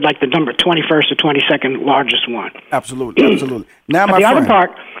 I think we were like the number 21st or 22nd largest one. Absolutely. Now, the other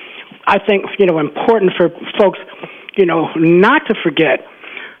part, I think, important for folks, not to forget,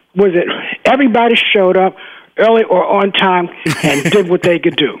 was that everybody showed up early or on time and did what they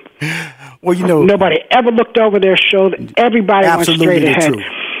could do. Well, nobody ever looked over their shoulder. Everybody went straight ahead.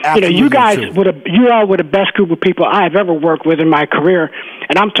 You guys you all were the best group of people I have ever worked with in my career,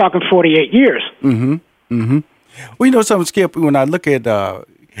 and I'm talking 48 years. Well, something, Skip, when I look at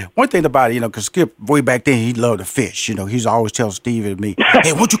one thing about it, because Skip, way back then, he loved to fish. He's always telling Steve and me,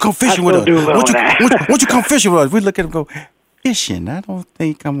 hey, won't you come fishing with us? Won't you come fishing with us? We look at him and go, fishing? I don't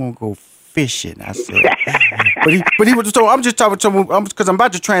think I'm going to go fishing. I said, but he was, so I'm just talking to, because I'm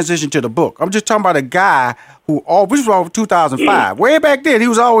about to transition to the book. I'm just talking about a guy who, this was all 2005. Way back then, he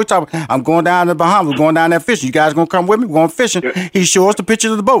was always talking, I'm going down to the Bahamas, going down there fishing. You guys going to come with me? We're going fishing. He shows us the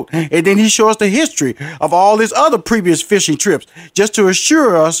pictures of the boat. And then he shows us the history of all his other previous fishing trips, just to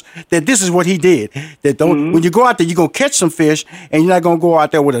assure us that this is what he did. That when you go out there, you're going to catch some fish, and you're not going to go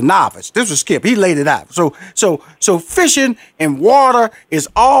out there with a novice. This was Skip. He laid it out. So fishing and water has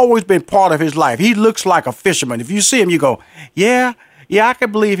always been part of his life. He looks like a fisherman. If you see him, you go, yeah, I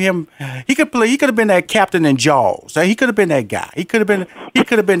could believe him. He could have been that captain in Jaws. He could have been that guy. He could have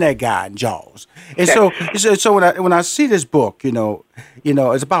been that guy in Jaws. And so when I see this book,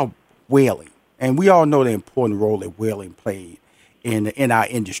 it's about whaling, and we all know the important role that whaling played in our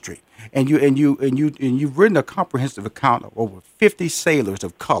industry. And you've written a comprehensive account of over 50 sailors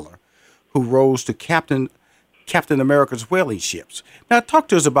of color who rose to Captain America's whaling ships. Now, talk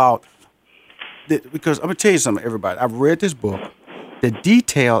to us about because I'm gonna tell you something, everybody. I've read this book. The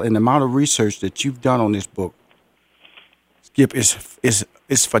detail and the amount of research that you've done on this book, Skip, is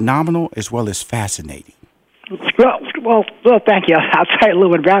phenomenal as well as fascinating. Well, thank you. I'll tell you a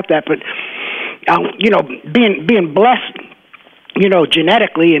little bit about that. But being blessed,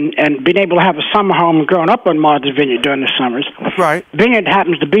 genetically and being able to have a summer home and growing up on Martha's Vineyard during the summers. Right. Vineyard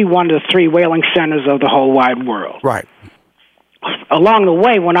happens to be one of the 3 whaling centers of the whole wide world. Right. Along the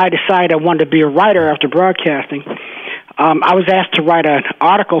way, when I decided I wanted to be a writer after broadcasting, I was asked to write an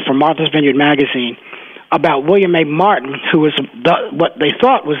article for Martha's Vineyard magazine about William A. Martin, who was what they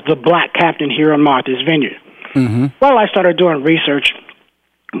thought was the black captain here on Martha's Vineyard. Mm-hmm. Well, I started doing research.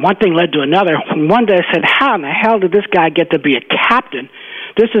 One thing led to another. One day I said, how in the hell did this guy get to be a captain?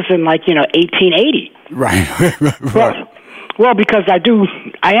 This is in 1880. Right. Well, because I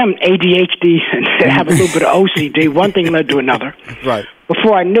am ADHD and have a little bit of OCD. One thing led to another. Right.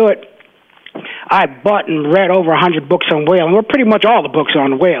 Before I knew it, I bought and read over 100 books on whaling. Well, pretty much all the books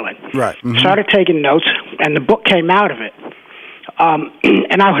on whaling. Right. Mm-hmm. Started taking notes, and the book came out of it.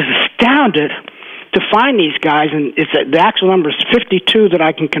 And I was astounded to find these guys, and the actual number is 52 that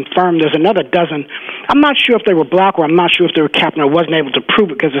I can confirm. There's another dozen. I'm not sure if they were black, or I'm not sure if they were captain. I wasn't able to prove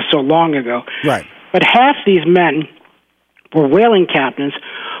it because it's so long ago. Right. But half these men were whaling captains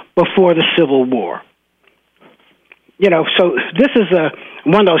before the Civil War. So this is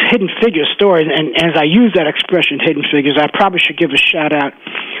one of those hidden figure stories, and as I use that expression, hidden figures, I probably should give a shout-out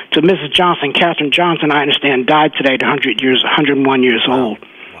to Mrs. Johnson. Catherine Johnson, I understand, died today at 101 years old.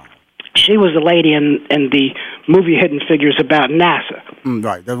 She was the lady in the movie Hidden Figures about NASA.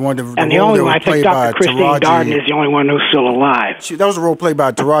 Right. The one and the only one, I think Dr. Christine Darden is the only one who's still alive. That was a role played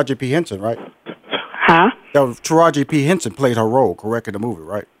by Taraji P. Henson, right? Huh? That was Taraji P. Henson played her role, correct, in the movie,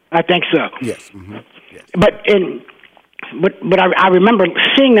 right? I think so. Yes. Mm-hmm. Yes. But I remember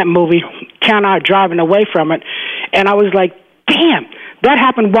seeing that movie, Ken and I driving away from it, and I was like, damn, that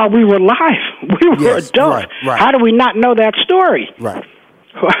happened while we were alive. We were adults. Right. How do we not know that story? Right.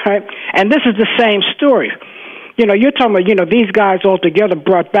 Right? And this is the same story. You're talking about, these guys all together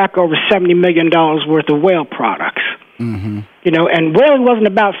brought back over $70 million worth of whale products. Mm-hmm. And whaling wasn't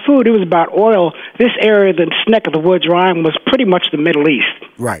about food, it was about oil. This area, the neck of the woods where I am, was pretty much the Middle East.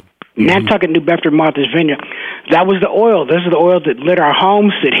 Right. Nantucket, New Bedford, Martha's Vineyard. That was the oil. This is the oil that lit our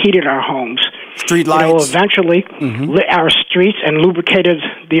homes, that heated our homes. Street lights. Eventually lit our streets and lubricated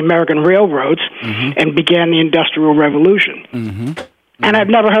the American railroads and began the Industrial Revolution. Mm-hmm. And I've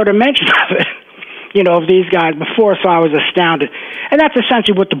never heard a mention of it, of these guys before, so I was astounded. And that's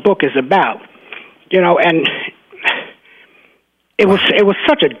essentially what the book is about. And it was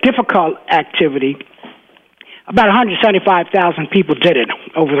such a difficult activity. About 175,000 people did it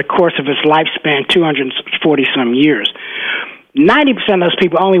over the course of its lifespan, 240-some years. 90% of those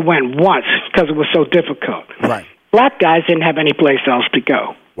people only went once because it was so difficult. Right. Black guys didn't have any place else to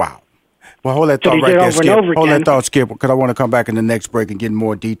go. Wow. Well, hold that thought right there, Skip. Hold that thought, Skip, because I want to come back in the next break and get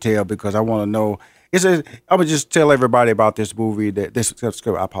more detail because I want to know. I'm going to just tell everybody about this movie. I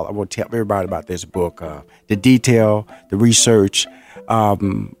want to tell everybody about this book, the detail, the research.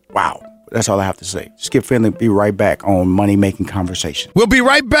 Wow. That's all I have to say. Skip Finley, be right back on Money Making Conversations. We'll be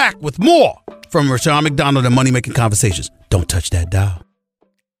right back with more from Rushion McDonald and Money Making Conversations. Don't touch that dial.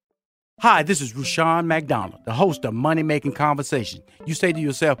 Hi, this is Rushion McDonald, the host of Money Making Conversations. You say to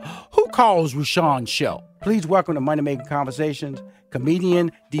yourself, who calls Rushion's show? Please welcome to Money Making Conversations,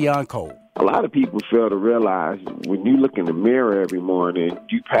 comedian Dion Cole. A lot of people fail to realize when you look in the mirror every morning,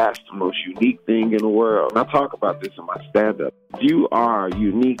 you pass the most unique thing in the world. And I talk about this in my stand-up. You are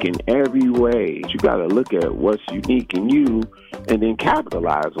unique in every way. You got to look at what's unique in you and then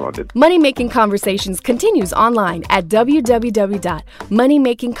capitalize on it. Money Making Conversations continues online at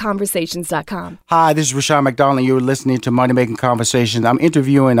www.moneymakingconversations.com. Hi, this is Rushion McDonald, and you're listening to Money Making Conversations. I'm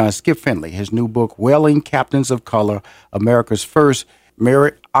interviewing Skip Finley, his new book, Whaling Captains of Color, America's First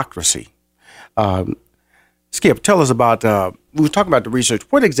Meritocracy. Skip, tell us about, we were talking about the research.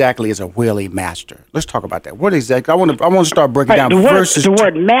 What exactly is a whaling master? Let's talk about that. What exactly, I want to start breaking down verses. The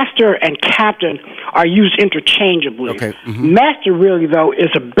word master and captain are used interchangeably. Okay. Mm-hmm. Master really, though,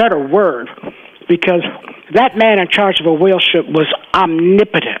 is a better word because that man in charge of a whale ship was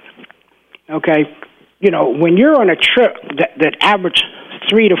omnipotent. Okay? You know, when you're on a trip that averaged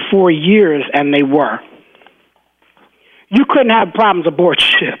 3 to 4 years, and they were, you couldn't have problems aboard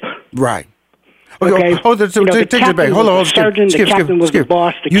ship. Right. Okay. The captain was the surgeon, the captain was the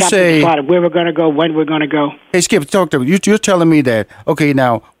boss, the captain decided where we're going to go, when we're going to go. Hey, Skip, talk to me. You're telling me that, okay,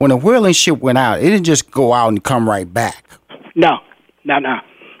 now, when a whaling ship went out, it didn't just go out and come right back. No.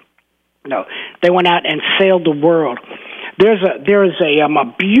 They went out and sailed the world. There is a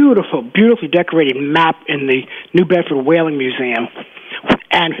beautifully decorated map in the New Bedford Whaling Museum,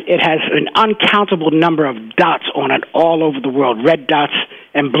 and it has an uncountable number of dots on it all over the world, red dots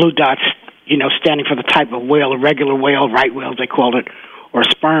and blue dots, you know, standing for the type of whale, a regular whale, right whale, they called it, or a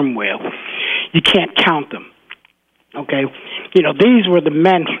sperm whale. You can't count them, okay? You know, these were the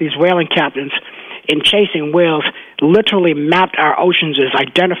men, these whaling captains, in chasing whales, literally mapped our oceans,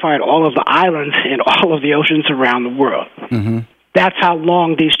 identified all of the islands in all of the oceans around the world. Mm-hmm. That's how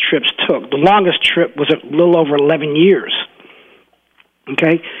long these trips took. The longest trip was a little over 11 years.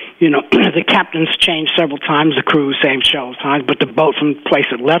 Okay, you know, the captains changed several times, the crew same several times, but the boat from the place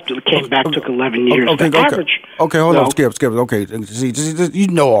it left and came back took 11 years. Okay, hold on, Skip. Okay, see, you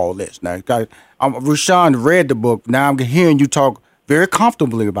know all this now. Rushion read the book. Now I'm hearing you talk very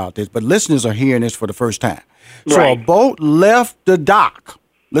comfortably about this, but listeners are hearing this for the first time. So right. A boat left the dock,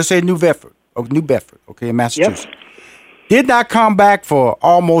 let's say New Bedford, okay, in Massachusetts, did not come back for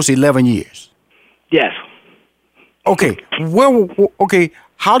almost 11 years. Yes. Okay,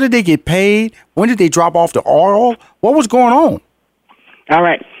 how did they get paid? When did they drop off the oil? What was going on? All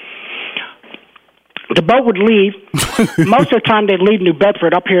right. The boat would leave. Most of the time they'd leave New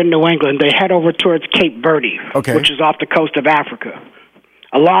Bedford up here in New England. They head over towards Cape Verde, which is off the coast of Africa.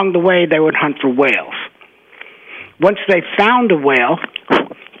 Along the way, they would hunt for whales. Once they found a whale,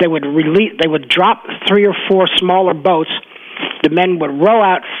 they would drop 3 or 4 smaller boats. The men would row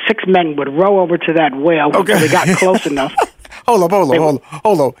out, 6 men would row over to that whale until they got close enough. Hold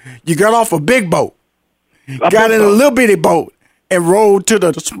on. You got off a big boat, got in a little bitty boat, and rowed to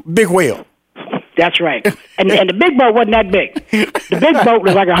the big whale. That's right. And the big boat wasn't that big. The big boat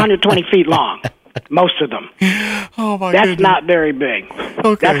was like 120 feet long, most of them. Oh, my That's goodness. not very big.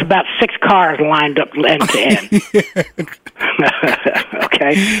 Okay. That's about 6 cars lined up end to end.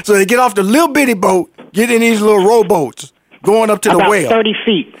 Okay? So they get off the little bitty boat, get in these little rowboats, going up to the whale. About 30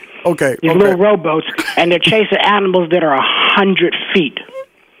 feet. Okay. These little rowboats, and they're chasing animals that are 100 feet.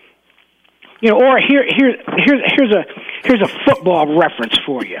 You know, or here's a football reference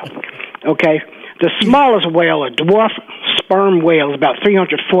for you. Okay? The smallest whale, a dwarf sperm whale, is about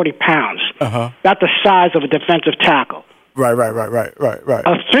 340 pounds. About the size of a defensive tackle. Right.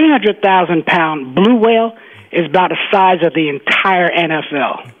 A 300,000-pound blue whale is about the size of the entire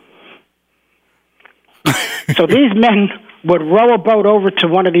NFL. So these men would row a boat over to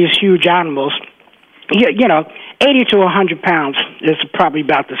one of these huge animals. You know, 80 to 100 pounds is probably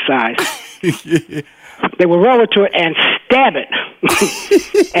about the size. They would roll it to it and stab it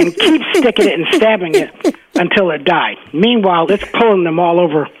and keep sticking it and stabbing it until it died. Meanwhile, it's pulling them all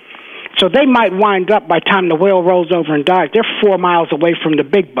over. So they might wind up, by the time the whale rolls over and dies, they're 4 miles away from the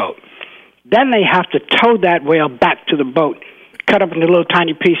big boat. Then they have to tow that whale back to the boat, cut up into little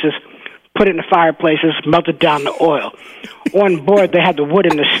tiny pieces, put it in the fireplaces, melted down the oil. On board, they had the wood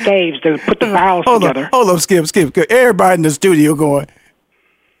and the staves. They would put the barrels together. Hold on, Skip. Everybody in the studio going,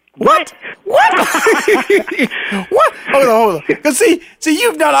 what? What? Hold on. Because see,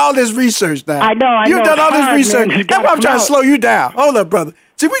 you've done all this research now. I know. You've done all this research. Man. That's why I'm trying to slow you down. Hold up, brother.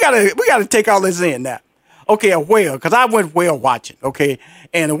 See, we gotta take all this in now. Okay, a whale, because I went whale watching, okay?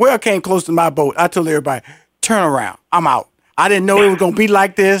 And a whale came close to my boat. I told everybody, turn around. I'm out. I didn't know it was going to be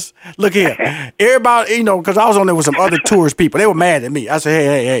like this. Look here. Everybody, because I was on there with some other tourist people. They were mad at me. I said,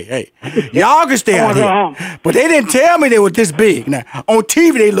 hey. Y'all can stay out here. But they didn't tell me they were this big. Now, on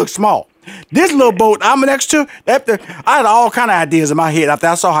TV, they look small. This little boat I'm next to, I had all kind of ideas in my head after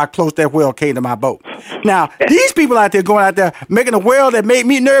I saw how close that whale came to my boat. Now, these people out there going out there making a whale that made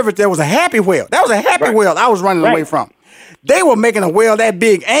me nervous, there was a happy whale. That was a happy whale I was running away from. They were making a whale that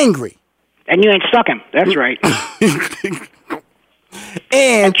big angry. And you ain't stuck him. That's right.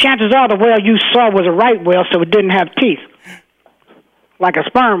 And chances are the whale you saw was a right whale, so it didn't have teeth. Like a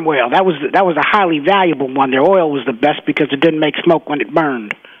sperm whale. That was a highly valuable one. Their oil was the best because it didn't make smoke when it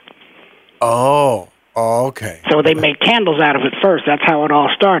burned. Oh, okay. So they made candles out of it first. That's how it all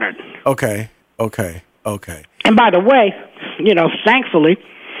started. Okay. And by the way, thankfully,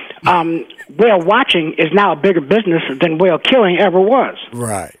 whale watching is now a bigger business than whale killing ever was.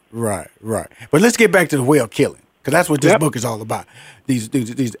 Right. But let's get back to the whale killing, because that's what this book is all about.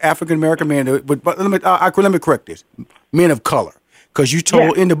 These African American men. But let me correct this: men of color. Because you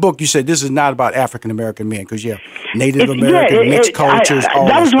told in the book, you said this is not about African American men, because you have Native American, mixed cultures.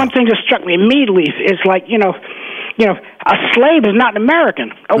 That was one thing that struck me immediately. It's like a slave is not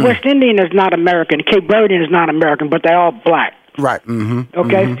American. A West Indian is not American. A Cape Verdean is not American, but they're all black. Right. Mm-hmm.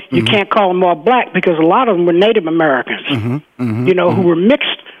 Okay. You can't call them all black because a lot of them were Native Americans. Who were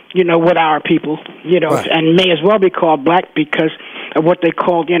mixed. With our people. Right. And may as well be called black because of what they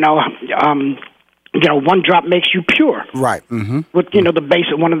called. One drop makes you pure. Right. Mm-hmm. With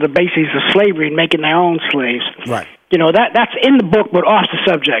one of the bases of slavery and making their own slaves. Right. That's in the book, but off the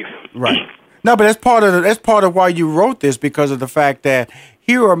subject. Right. No, but that's part of why you wrote this, because of the fact that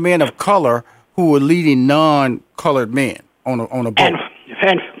here are men of color who are leading non-colored men on a boat,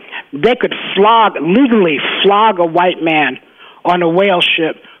 and they could legally flog a white man on a whale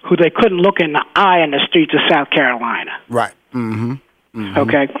ship who they couldn't look in the eye in the streets of South Carolina. Right. Mm-hmm. Mm-hmm.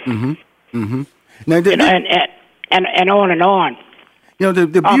 Okay. Mm-hmm. Mm-hmm. Now, and on and on. The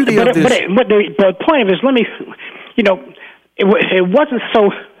beauty of this. But the point of it is, it wasn't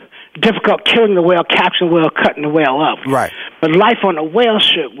so difficult killing the whale, capturing the whale, cutting the whale up. Right. But life on a whale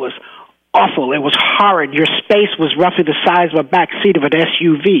ship was awful. It was horrid. Your space was roughly the size of a back seat of an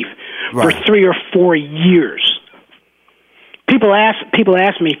SUV for 3 or 4 years. People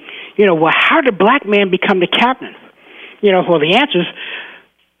ask me, how did black man become the captain? Well, the answer is,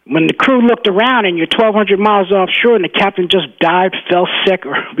 when the crew looked around and you're 1,200 miles offshore and the captain just died, fell sick,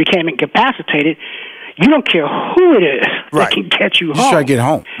 or became incapacitated, you don't care who it is that can get you home. Just try to get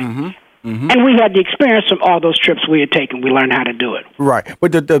home. Mm-hmm. Mm-hmm. And we had the experience from all those trips we had taken. We learned how to do it. Right.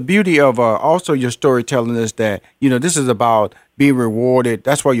 But the beauty of also your storytelling is that, this is about being rewarded.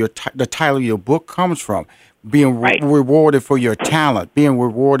 That's where the title of your book comes from. Being rewarded for your talent, being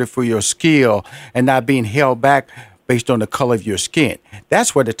rewarded for your skill, and not being held back based on the color of your skin.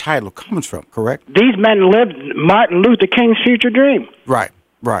 That's where the title comes from, correct? These men lived Martin Luther King's future dream. Right.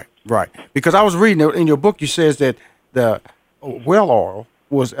 Because I was reading in your book, you says that the whale oil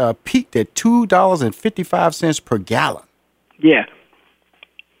was peaked at $2.55 per gallon. Yeah.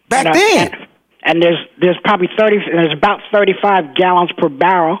 Back then. And there's probably about 35 gallons per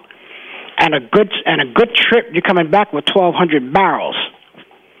barrel, and a good trip you're coming back with 1,200 barrels.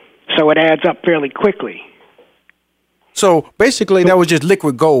 So it adds up fairly quickly. So basically, that was just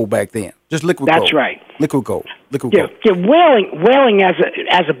liquid gold back then. Just liquid gold. That's right. Liquid gold. Yeah, whaling as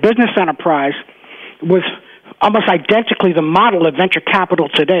a business enterprise was almost identically the model of venture capital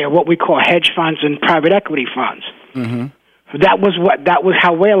today, or what we call hedge funds and private equity funds. Mm-hmm. That was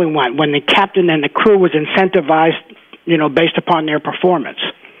how whaling went, when the captain and the crew was incentivized, based upon their performance.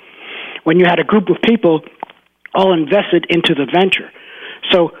 When you had a group of people all invested into the venture.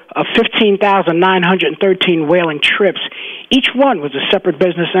 So of 15,913 whaling trips, each one was a separate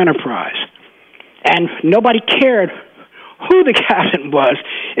business enterprise. And nobody cared who the captain was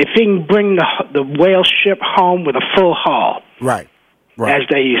if he can bring the whale ship home with a full haul. Right. As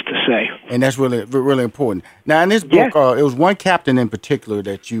they used to say. And that's really, really important. Now, in this book, it was one captain in particular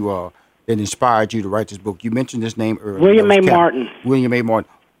that that inspired you to write this book. You mentioned his name earlier. William A. Martin. William A.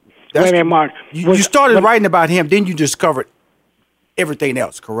 Martin. William A. Martin. You started writing about him, then you discovered everything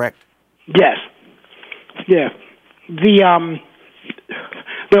else, correct? Yes. Yeah. The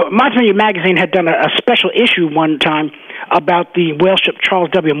Montevideo magazine had done a special issue one time about the whale ship Charles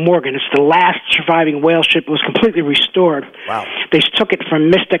W. Morgan. It's the last surviving whale ship. It was completely restored. Wow. They took it from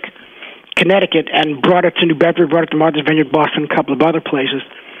Mystic, Connecticut, and brought it to New Bedford, brought it to Martha's Vineyard, Boston, a couple of other places.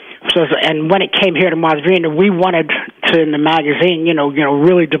 And when it came here to Martha's Vineyard, we wanted to, in the magazine,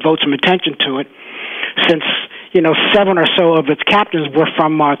 really devote some attention to it, since 7 or so of its captains were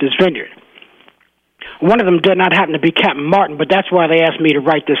from Martha's Vineyard. One of them did not happen to be Captain Martin, but that's why they asked me to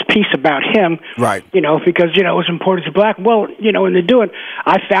write this piece about him. Right. Because, it was important to black. Well, in the doing,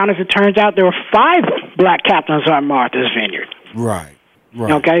 I found, as it turns out, there were 5 black captains on Martha's Vineyard. Right.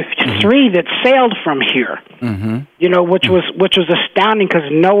 Okay, 3 that sailed from here. Which was astounding because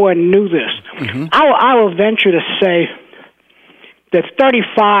no one knew this. I will venture to say that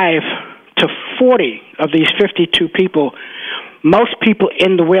 35 to 40 of these 52 people, most people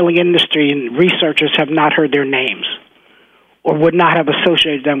in the whaling industry and researchers have not heard their names, or would not have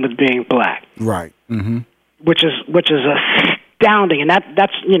associated them with being black. Right. Which is astounding, and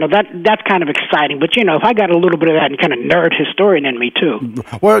that's kind of exciting. But if I got a little bit of that and kind of nerd historian in me too.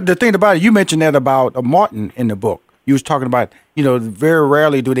 Well, the thing about it, you mentioned that about Martin in the book. You was talking about very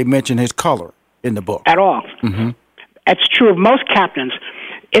rarely do they mention his color in the book at all. That's true of most captains.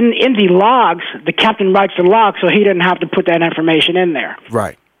 In the logs, the captain writes the log, so he didn't have to put that information in there.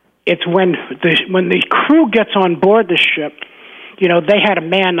 Right. It's when the crew gets on board the ship. They had a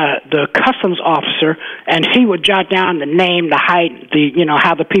man, the customs officer, and he would jot down the name, the height,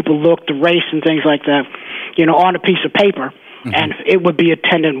 how the people looked, the race, and things like that, on a piece of paper. And it would be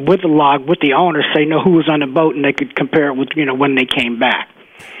attended with the log, with the owner, say, who was on the boat, and they could compare it with, when they came back.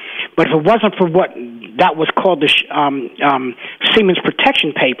 But if it wasn't for what that was called the Seamen's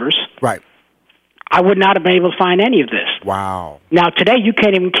Protection Papers, right, I would not have been able to find any of this. Wow. Now, today, you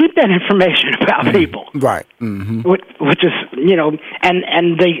can't even keep that information about people. Right. Which is,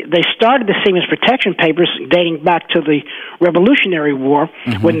 and they started the Seamen's Protection Papers dating back to the Revolutionary War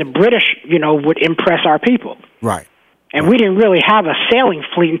when the British, would impress our people. Right. And we didn't really have a sailing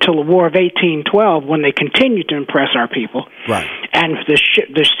fleet until the War of 1812 when they continued to impress our people. Right. And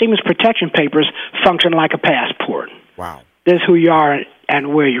the Seamen's Protection Papers function like a passport. Wow. This is who you are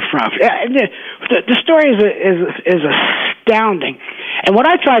and where you're from. The story is astounding. And what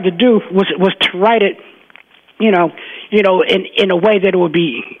I tried to do was to write it, in a way that it would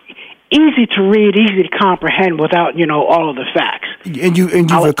be easy to read, easy to comprehend without, all of the facts. And you've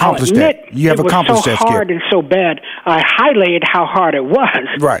accomplished that. You have accomplished that, Skip. It was so hard and so bad. I highlighted how hard it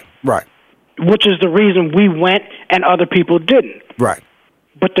was. Right. Which is the reason we went and other people didn't. Right.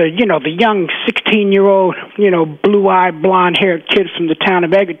 But the young 16-year-old, blue-eyed, blonde-haired kid from the town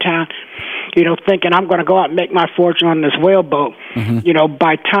of Edgartown, thinking I'm going to go out and make my fortune on this whaleboat.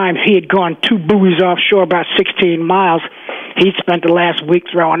 By time he had gone 2 buoys offshore about 16 miles, he'd spent the last week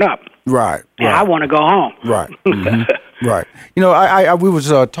throwing up. Right. And I want to go home. Right. Right. We was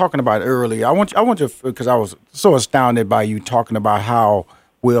talking about it earlier. I want to, because I was so astounded by you talking about how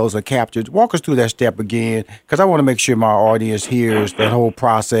whales are captured. Walk us through that step again, because I want to make sure my audience hears that whole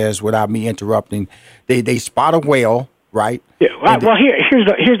process without me interrupting. They spot a whale, right? Yeah. Well, here's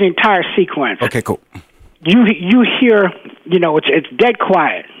the entire sequence. Okay, cool. You hear, it's dead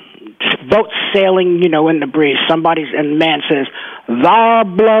quiet. Boats sailing, in the breeze. And the man says, "The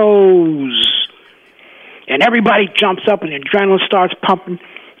blows," and everybody jumps up and the adrenaline starts pumping.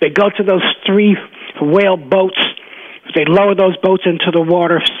 They go to those 3 whale boats. They lower those boats into the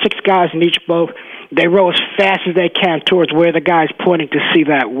water, 6 guys in each boat. They row as fast as they can towards where the guy's pointing to see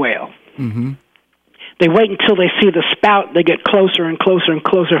that whale. They wait until they see the spout. They get closer and closer and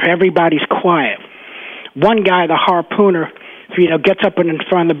closer. Everybody's quiet. One guy, the harpooner, gets up in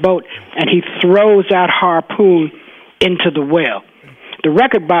front of the boat, and he throws that harpoon into the whale. The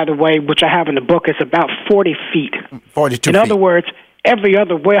record, by the way, which I have in the book, is about 40 feet. 42 In other words, every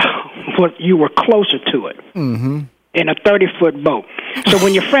other whale, you were closer to it. In a 30-foot boat. So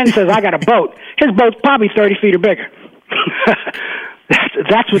when your friend says, "I got a boat," his boat's probably 30 feet or bigger.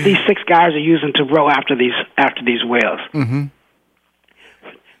 That's what these 6 guys are using to row after these whales.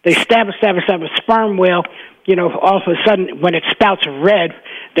 They stab a sperm whale. All of a sudden, when it spouts red,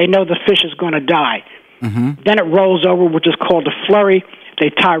 they know the fish is going to die. Then it rolls over, which is called a flurry. They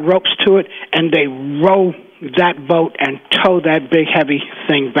tie ropes to it, and they row that boat and tow that big, heavy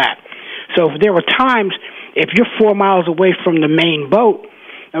thing back. So there were times, if you're 4 miles away from the main boat,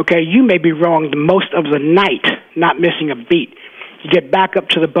 okay, you may be rowing the most of the night, not missing a beat. You get back up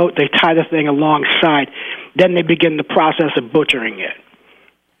to the boat, they tie the thing alongside, then they begin the process of butchering it.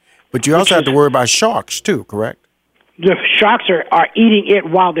 But you also have to worry about sharks, too, correct? The sharks are eating it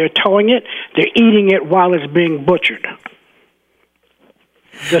while they're towing it. They're eating it while it's being butchered.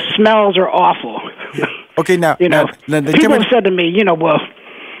 The smells are awful. Okay, now, people have said to me,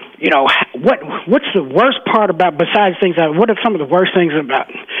 what's the worst part about, besides things, what are some of the worst things about?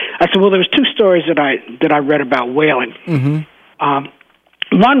 I said, well, there was 2 stories that I read about whaling.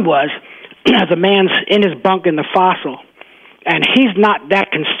 One was the man's in his bunk in the fossil, and he's not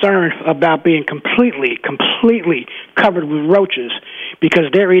that concerned about being completely covered with roaches because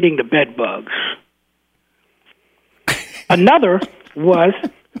they're eating the bed bugs. Another was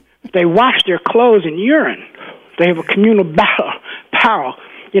they washed their clothes in urine. They have a communal barrel.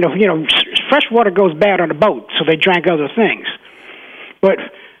 Fresh water goes bad on a boat, so they drank other things. But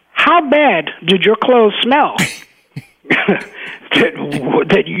how bad did your clothes smell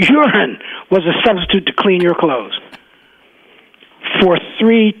that urine was a substitute to clean your clothes? For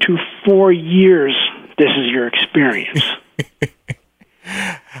 3 to 4 years, this is your experience.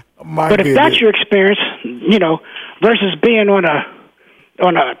 But if that's your experience, versus being on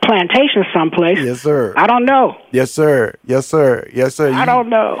a plantation someplace. Yes, sir. I don't know. Yes, sir. Yes, sir. Yes, sir. I don't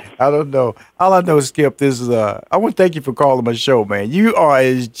know. All I know, Skip, this is I want to thank you for calling my show, man. You are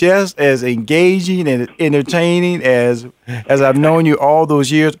just as engaging and entertaining as I've known you all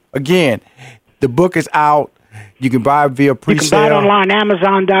those years. Again, the book is out. You can buy it via pre-sale. You can buy it online,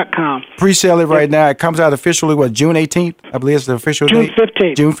 Amazon.com. Pre-sale it right now. It comes out officially, June 18th? I believe it's the official date. June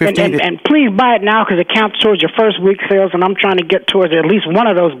 15th. June 15th. And please buy it now because it counts towards your first week sales, and I'm trying to get towards at least one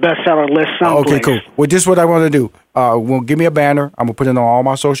of those bestseller lists someplace. Okay, cool. Well, this is what I want to do. Well, give me a banner. I'm going to put it on all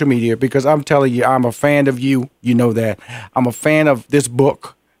my social media because I'm telling you, I'm a fan of you. You know that. I'm a fan of this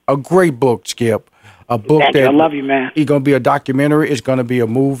book. A great book, Skip. A book I love you, man. It's going to be a documentary. It's going to be a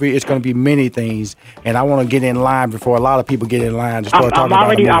movie. It's going to be many things. And I want to get in line before a lot of people get in line to start talking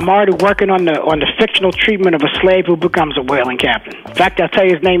about it. I'm already working on the fictional treatment of a slave who becomes a whaling captain. In fact, I'll tell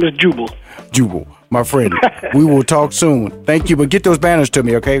you his name is Jubal. Jubal, my friend. We will talk soon. Thank you. But get those banners to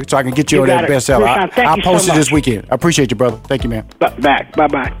me, okay? So I can get you on that bestseller. I'll post it this weekend. I appreciate you, brother. Thank you, man.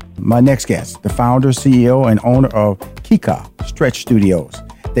 Bye-bye. My next guest, the founder, CEO, and owner of Kika Stretch Studios,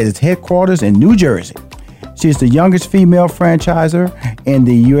 that is headquarters in New Jersey. She is the youngest female franchisor in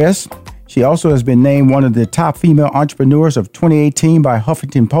the U.S. She also has been named one of the top female entrepreneurs of 2018 by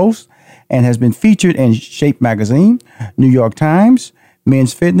Huffington Post and has been featured in Shape Magazine, New York Times,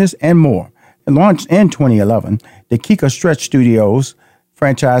 Men's Fitness, and more. Launched in 2011, the Kika Stretch Studios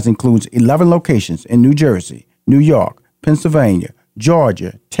franchise includes 11 locations in New Jersey, New York, Pennsylvania,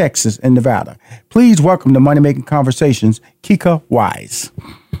 Georgia, Texas, and Nevada. Please welcome to Money Making Conversations, Kika Wise.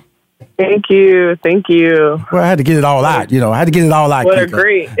 Thank you. Well, I had to get it all out. I had to get it all out. What a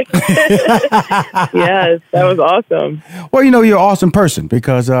great. Yes, that was awesome. Well, you're an awesome person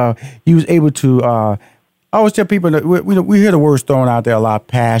because you was able to. I always tell people that we hear the words thrown out there a lot: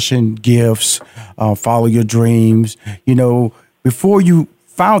 passion, gifts, follow your dreams. Before you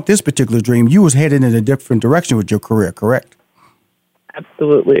found this particular dream, you was headed in a different direction with your career, correct?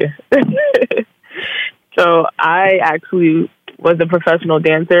 Absolutely. So I actually was a professional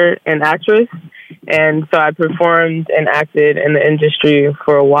dancer and actress. And so I performed and acted in the industry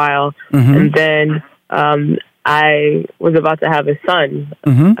for a while. Mm-hmm. And then I was about to have a son.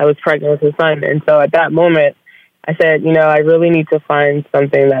 Mm-hmm. I was pregnant with a son. And so at that moment, I said, I really need to find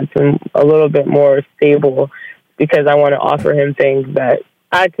something that's a little bit more stable because I want to offer him things that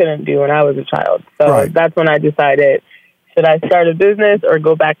I couldn't do when I was a child. So That's when I decided, should I start a business or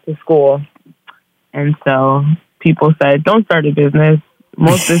go back to school? And so people said, don't start a business.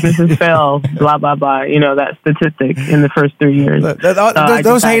 Most businesses fail, blah, blah, blah. That statistic in the first 3 years.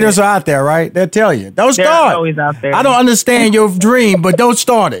 Those haters are out there, right? They'll tell you. Don't start. They're always out there. I don't understand your dream, but don't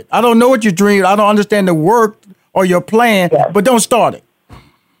start it. I don't know what your dream. I don't understand the work or your plan, but don't start it.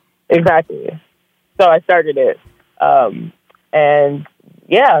 Exactly. So I started it. And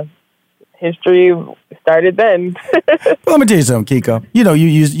history started then. Well, let me tell you something, Kika.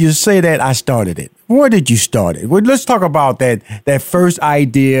 You say that I started it. Where did you start it? Well, let's talk about that first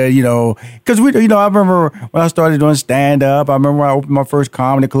idea, because I remember when I started doing stand-up. I remember when I opened my first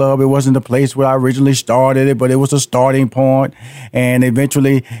comedy club. It wasn't the place where I originally started it, but it was a starting point and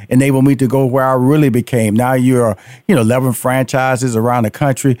eventually enabled me to go where I really became. Now you're, 11 franchises around the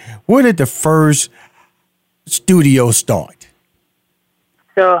country. Where did the first studio start?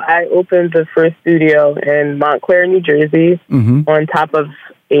 So I opened the first studio in Montclair, New Jersey, on top of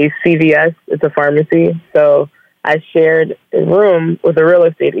a CVS. It's a pharmacy. So I shared a room with a real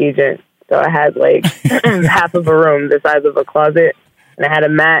estate agent. So I had half of a room the size of a closet, and I had a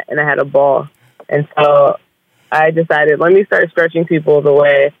mat and I had a ball. And so I decided, let me start stretching people the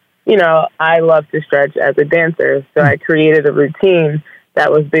way, I love to stretch as a dancer. So I created a routine that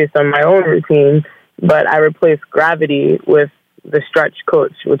was based on my own routine, but I replaced gravity with the stretch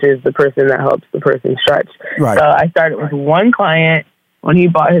coach, which is the person that helps the person stretch. Right. So I started with one client. When he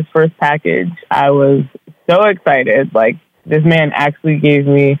bought his first package, I was so excited. This man actually gave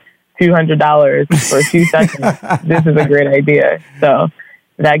me $200 for 2 sessions. This is a great idea. So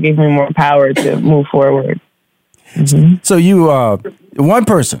that gave me more power to move forward. Mm-hmm. So you, one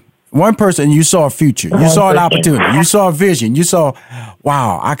person, you saw a future. You saw an opportunity. You saw a vision. You saw,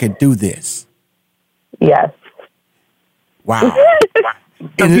 wow, I could do this. Yes. Wow.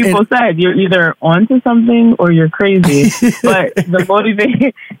 Some people said you're either onto something or you're crazy. But the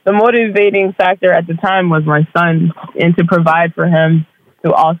motivating factor at the time was my son, and to provide for him,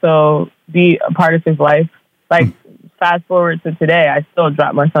 to also be a part of his life. Like, fast forward to today, I still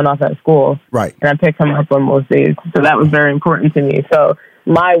drop my son off at school. Right. And I pick him up on most days. So that was very important to me. So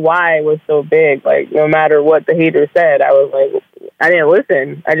my why was so big. Like, no matter what the haters said, I was like, I didn't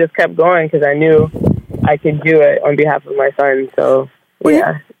listen. I just kept going because I knew I could do it on behalf of my son. So,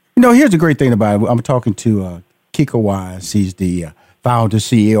 yeah. You know, here's the great thing about it. I'm talking to Kika Wise. He's the founder,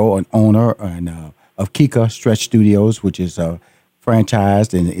 CEO, and owner of Kika Stretch Studios, which is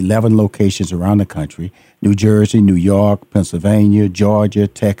franchised in 11 locations around the country: New Jersey, New York, Pennsylvania, Georgia,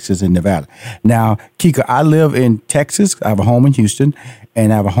 Texas, and Nevada. Now, Kika, I live in Texas. I have a home in Houston,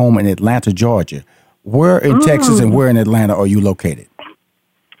 and I have a home in Atlanta, Georgia. Where in Texas and where in Atlanta are you located?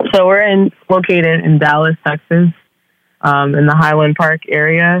 So we're located in Dallas, Texas, in the Highland Park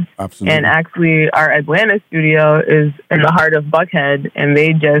area. Absolutely. And actually, our Atlanta studio is in the heart of Buckhead, and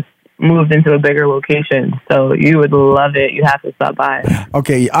they just moved into a bigger location. So you would love it. You have to stop by.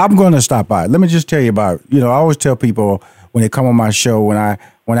 Okay, I'm going to stop by. Let me just tell you about, I always tell people when they come on my show, when I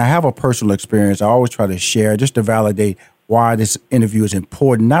have a personal experience, I always try to share just to validate why this interview is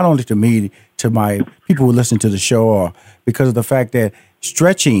important, not only to me, to my people who listen to the show, or because of the fact that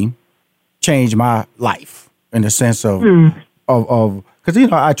stretching changed my life in the sense of because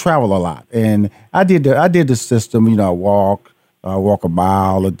I travel a lot, and I did the system. I walk a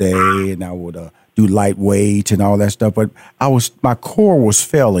mile a day, and I would do light weights and all that stuff. But my core was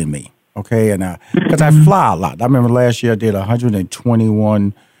failing me. Okay, and because I fly a lot. I remember last year I did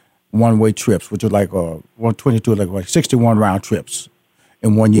 121 one-way trips, which was like 122, like 61 round trips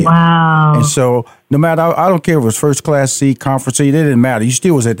in 1 year. Wow! And so no matter, I don't care if it was first class seat, conference seat, it didn't matter. You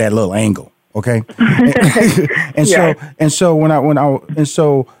still was at that little angle. Okay, and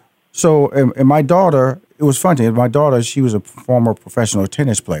my daughter, it was funny. My daughter, she was a former professional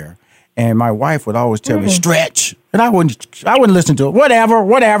tennis player, and my wife would always tell me stretch, and I wouldn't listen to it.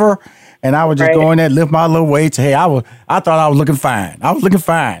 Whatever, and I would just go in there, lift my little weights. Hey, I thought I was looking fine.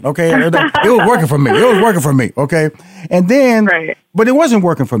 Okay, it was working for me. Okay, and then, but it wasn't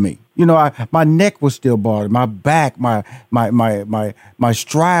working for me. My neck was still bothered. My back, my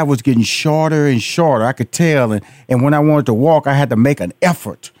stride was getting shorter and shorter. I could tell, and when I wanted to walk, I had to make an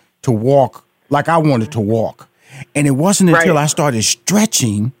effort to walk like I wanted to walk. And it wasn't until I started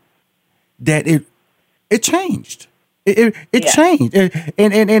stretching that it changed. It changed. And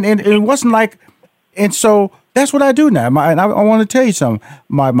it wasn't like, and so that's what I do now. And I want to tell you something.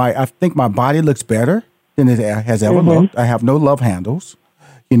 I think my body looks better than it has ever looked. I have no love handles.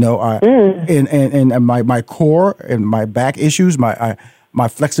 And my core and my back issues, my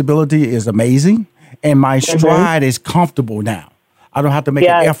flexibility is amazing, and my stride is comfortable now. I don't have to make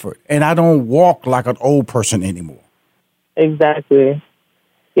an effort, and I don't walk like an old person anymore. Exactly.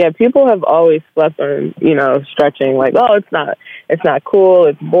 Yeah, people have always slept on, stretching, like, oh, it's not cool,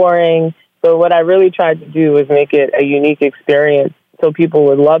 it's boring. So what I really tried to do was make it a unique experience so people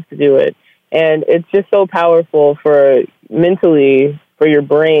would love to do it. And it's just so powerful for mentally, for your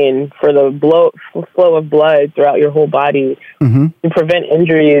brain, for the flow of blood throughout your whole body, to prevent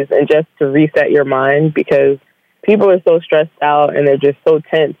injuries and just to reset your mind, because people are so stressed out and they're just so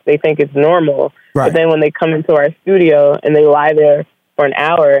tense. They think it's normal. Right. But then when they come into our studio and they lie there for an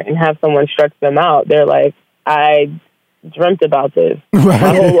hour and have someone stretch them out, they're like, I dreamt about this my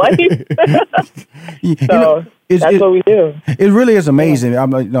whole life. So that's what we do. It really is amazing. I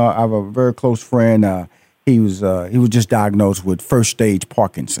have a very close friend. He was just diagnosed with first stage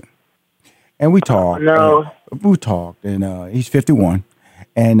Parkinson, and we talked. We talked, and he's 51.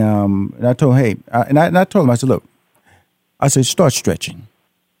 And I told him, hey, I told him, I said, look, I said, start stretching.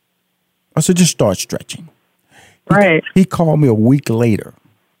 I said, just start stretching. Right. He called me a week later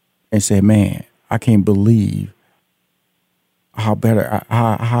and said, man, I can't believe how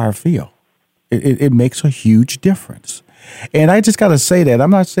I feel. It makes a huge difference. And I just got to say that.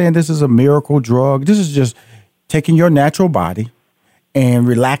 I'm not saying this is a miracle drug. This is just taking your natural body and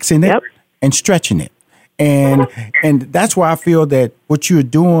relaxing it and stretching it. And that's why I feel that what you're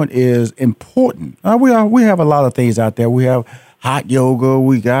doing is important. We have a lot of things out there. We have hot yoga.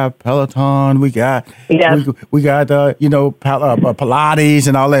 We got Peloton. We got Pilates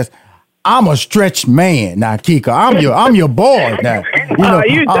and all that. I'm a stretched man now, Kika. I'm your boy now.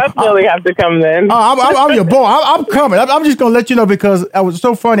 You definitely have to come then. I'm your boy. I'm coming. I'm just gonna let you know because it was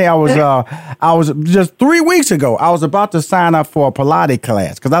so funny. I was just 3 weeks ago. I was about to sign up for a Pilates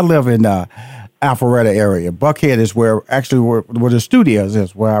class because I live in Alpharetta area. Buckhead is where the studios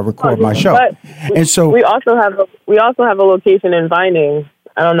is, where I record my show. And so we also have a location in Vining.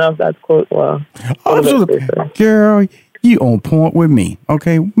 I don't know if that's close. Well, absolutely, girl, you on point with me.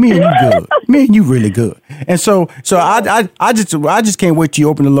 Okay, me and you good. Me and you really good. And so I just can't wait till you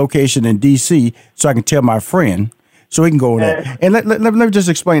open the location in DC so I can tell my friend so he can go there. And let me just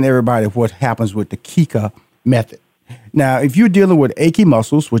explain to everybody what happens with the Kika method. Now, if you're dealing with achy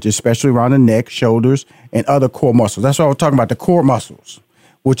muscles, which is especially around the neck, shoulders, and other core muscles, that's why I was talking about the core muscles,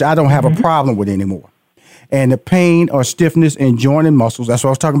 which I don't have a problem with anymore. And the pain or stiffness in joint and muscles, that's what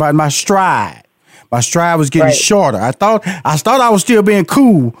I was talking about in my stride. My stride was getting shorter. I thought I was still being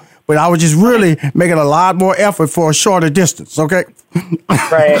cool, but I was just really making a lot more effort for a shorter distance, okay?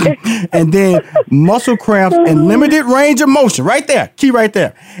 Right. And then muscle cramps and limited range of motion, right there, key right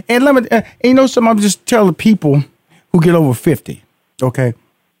there. And you know something, I'm just telling people who get over 50, okay?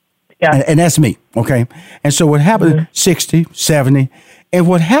 Yeah. And that's me, okay? And so what happens, 60, 70, and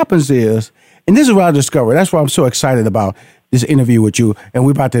what happens is, and this is what I discovered, that's why I'm so excited about this interview with you, and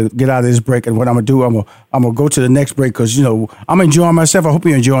we're about to get out of this break, and what I'm going to do, I'm gonna go to the next break, because, you know, I'm enjoying myself. I hope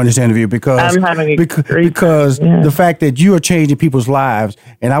you're enjoying this interview, because I'm having because the fact that you are changing people's lives,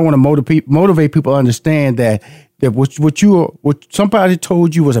 and I want to motivate people to understand that what somebody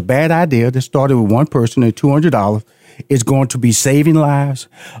told you was a bad idea that started with one person and $200 is going to be saving lives,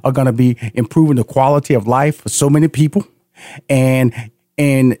 are going to be improving the quality of life for so many people, and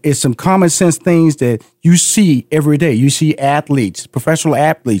it's some common sense things that you see every day. You see athletes, professional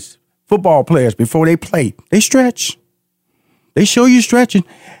athletes, football players, before they play, they stretch. They show you stretching.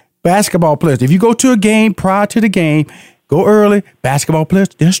 Basketball players, if you go to a game prior to the game, go early, basketball players,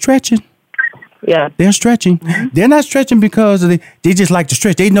 they're stretching. Yeah. They're stretching. Mm-hmm. They're not stretching because they just like to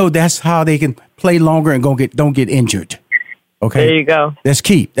stretch. They know that's how they can play longer and don't get injured. Okay. There you go. That's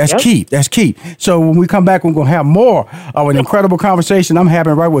key. That's key. That's key. So when we come back, we're going to have more of an incredible conversation I'm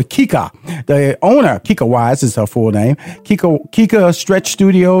having right with Kika, the owner. Kika Wise is her full name. Kika Stretch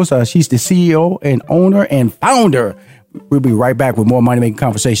Studios. She's the CEO and owner and founder. We'll be right back with more Money Making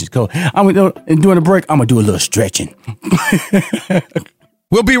Conversations. And during the break, I'm going to do a little stretching.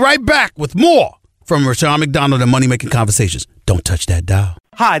 We'll be right back with more from Rushion McDonald and Money Making Conversations. Don't touch that dial.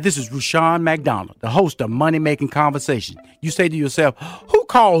 Hi, this is Rushion McDonald, the host of Money Making Conversations. You say to yourself, who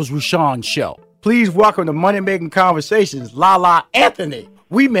calls Rushion's show? Please welcome to Money Making Conversations, Lala Anthony.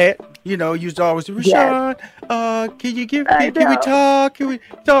 We met, you used to always say, Rushion, can we talk? Can we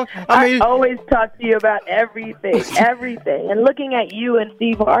talk? I always talk to you about everything. And looking at you and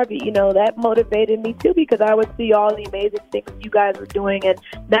Steve Harvey, that motivated me too, because I would see all the amazing things you guys were doing and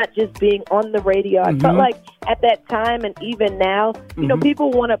not just being on the radio. I felt like at that time and even now,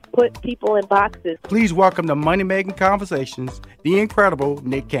 people want to put people in boxes. Please welcome to Money Making Conversations, the incredible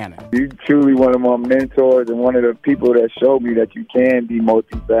Nick Cannon. You're truly one of my mentors and one of the people that showed me that you can be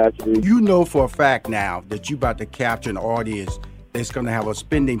multifaceted. You know for a fact now that you're about to capture an audience that's going to have a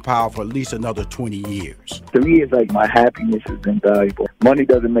spending power for at least another 20 years. To me, it's like my happiness is invaluable. Money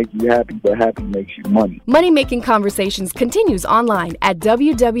doesn't make you happy, but happy makes you money. Money Making Conversations continues online at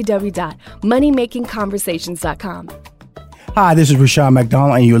www.moneymakingconversations.com. Hi, this is Rushion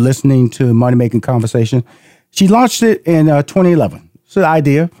McDonald, and you're listening to Money Making Conversation. She launched it in 2011. It's an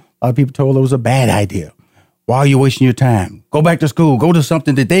idea. A lot of people told her it was a bad idea. Why are you wasting your time? Go back to school. Go to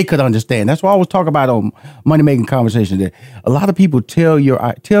something that they could understand. That's what I always talk about on Money Making Conversations. That a lot of people tell you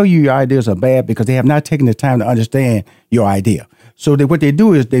your ideas are bad because they have not taken the time to understand your idea. So what they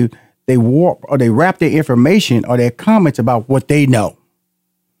do is they warp or they wrap their information or their comments about what they know,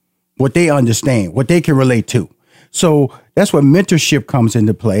 what they understand, what they can relate to. So that's where mentorship comes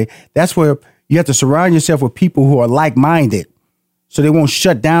into play. That's where you have to surround yourself with people who are like-minded. So they won't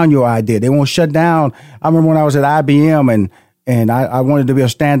shut down your idea. They won't shut down. I remember when I was at IBM and I wanted to be a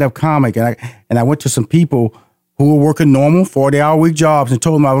stand-up comic, and I went to some people who were working normal 40-hour-week jobs and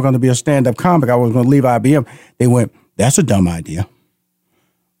told them I was going to be a stand-up comic. I was going to leave IBM. They went, "That's a dumb idea.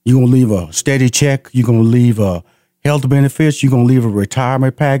 You're going to leave a steady check. You're going to leave health benefits. You're going to leave a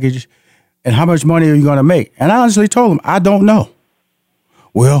retirement package. And how much money are you going to make?" And I honestly told them, "I don't know."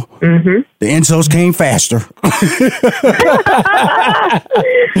 Well, the insults came faster.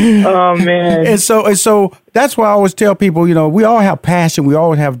 Oh, man. And so that's why I always tell people, we all have passion. We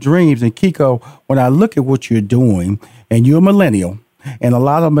all have dreams. And Kiko, when I look at what you're doing, and you're a millennial, and a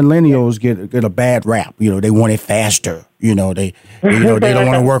lot of millennials get a bad rap. They want it faster. They don't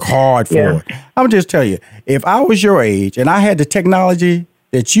want to work hard for it. I'm just tell you, if I was your age and I had the technology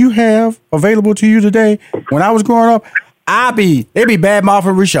that you have available to you today, when I was growing up, they'd be bad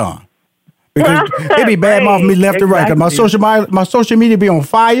mouthing Rushion. Because it'd be bad mouth me left and right. Because my social media be on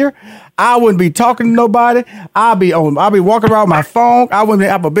fire. I wouldn't be talking to nobody. I'll be walking around with my phone. I wouldn't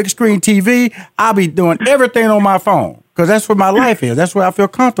have a big screen TV. I'll be doing everything on my phone because that's what my life is. That's what I feel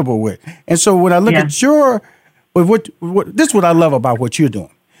comfortable with. And so when I look at your, this is what I love about what you're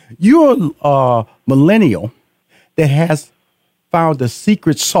doing. You're a millennial that has found the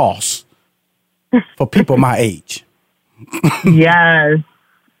secret sauce for people my age. Yes.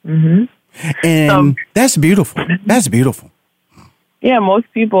 Mm-hmm. And that's beautiful. That's beautiful. Yeah,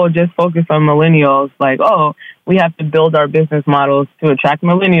 most people just focus on millennials, like, oh, we have to build our business models to attract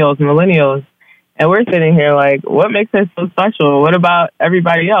millennials. And we're sitting here like, what makes us so special? What about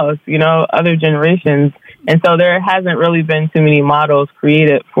everybody else, other generations? And so there hasn't really been too many models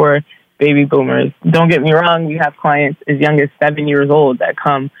created for baby boomers. Don't get me wrong, we have clients as young as 7 years old that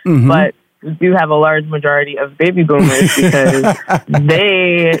come, but we do have a large majority of baby boomers because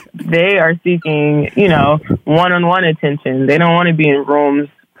they are seeking, one-on-one attention. They don't want to be in rooms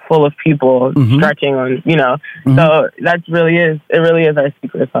full of people stretching on, So it really is our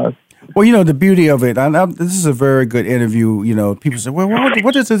secret sauce. Well, the beauty of it, this is a very good interview. People say, well,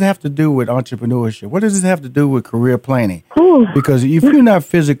 what does this have to do with entrepreneurship? What does this have to do with career planning? Because if you're not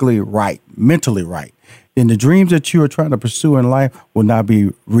physically right, mentally right, then the dreams that you are trying to pursue in life will not be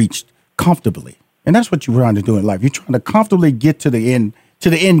reached comfortably. And that's what you're trying to do in life. You're trying to comfortably get to the end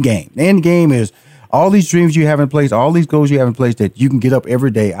game. The end game is all these dreams you have in place, all these goals you have in place that you can get up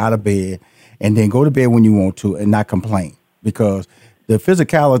every day out of bed and then go to bed when you want to and not complain, because the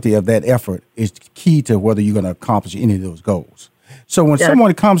physicality of that effort is key to whether you're going to accomplish any of those goals. So when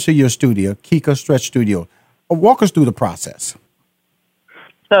someone comes to your studio, Kika Stretch Studio, walk us through the process.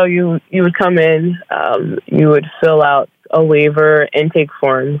 So you would come in, you would fill out a waiver intake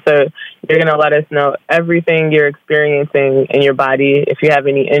form. So you're going to let us know everything you're experiencing in your body. If you have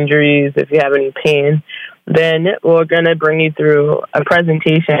any injuries, if you have any pain, then we're going to bring you through a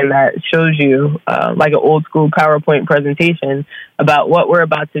presentation that shows you, like an old school PowerPoint presentation about what we're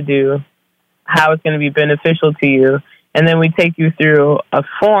about to do, how it's going to be beneficial to you. And then we take you through a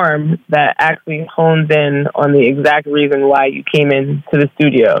form that actually hones in on the exact reason why you came into the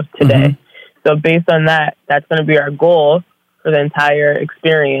studio today. So based on that, that's going to be our goal for the entire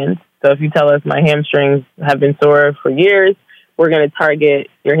experience. So if you tell us my hamstrings have been sore for years, we're going to target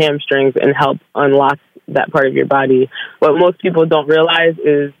your hamstrings and help unlock that part of your body. What most people don't realize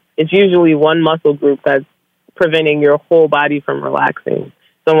is it's usually one muscle group that's preventing your whole body from relaxing.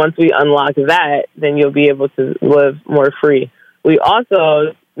 So once we unlock that, then you'll be able to live more free. We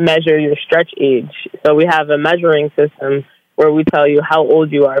also measure your stretch age. So we have a measuring system where we tell you how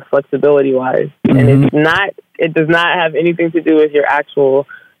old you are flexibility-wise. And it does not have anything to do with your actual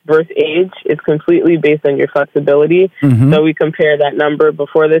birth age. It's completely based on your flexibility. So we compare that number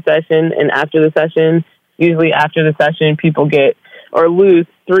before the session and after the session. Usually after the session, people get or lose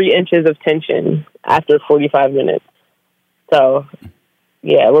 3 inches of tension after 45 minutes. So,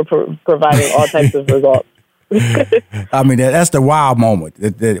 yeah, we're providing all types of results. I mean, that's the wow moment.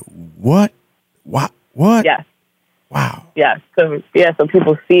 What? Yes. Wow. Yeah. So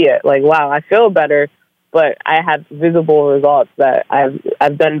people see it like, wow, I feel better, but I have visible results that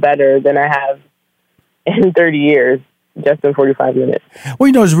I've done better than I have in 30 years. Just in 45 minutes.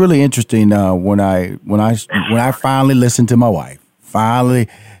 Well, it's really interesting when I finally listened to my wife. Finally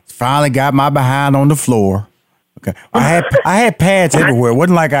got my behind on the floor. Okay, I had pads everywhere.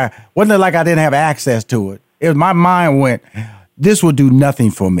 Wasn't like I didn't have access to it. It was, my mind went, this will do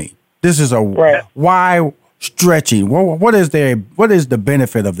nothing for me. This is why stretching. What is the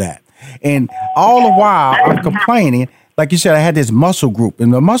benefit of that? And all the while I'm complaining. Like you said, I had this muscle group,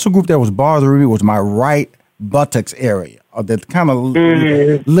 and the muscle group that was bothering me was my right buttocks area, or that kind of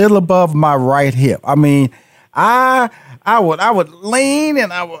little above my right hip. I mean, I would lean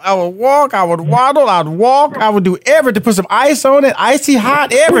and I would walk, I would waddle, I'd walk, I would do everything, put some ice on it, icy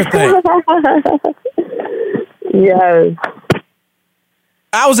hot, everything. Yes.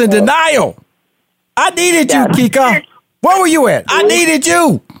 I was in denial. I needed you, Kika. Where were you at? I needed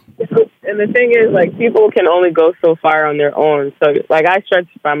you. And the thing is, like, people can only go so far on their own. So, like, I stretch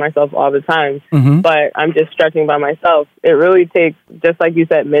by myself all the time, but I'm just stretching by myself. It really takes, just like you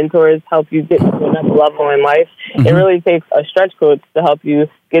said, mentors help you get to another level in life. It really takes a stretch coach to help you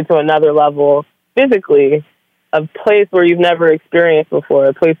get to another level physically, a place where you've never experienced before,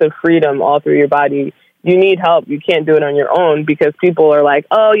 a place of freedom all through your body. You need help. You can't do it on your own because people are like,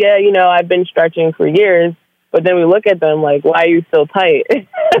 oh, yeah, I've been stretching for years. But then we look at them like, why are you so tight?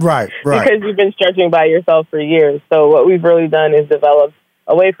 Right. Because you've been stretching by yourself for years. So what we've really done is develop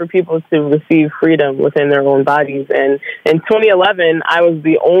a way for people to receive freedom within their own bodies. And in 2011, I was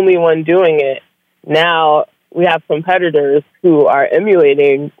the only one doing it. Now we have competitors who are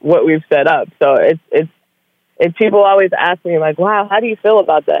emulating what we've set up. So it's people always ask me like, wow, how do you feel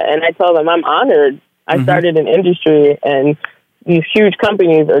about that? And I tell them I'm honored. I started an industry and these huge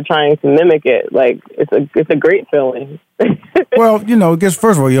companies are trying to mimic it. Like, it's a great feeling. Well, you know, because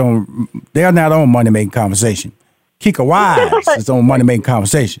first of all, they are not on Money Making Conversation. Kika Wise is on Money Making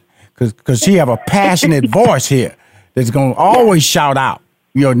Conversation because she have a passionate voice here that's going to always shout out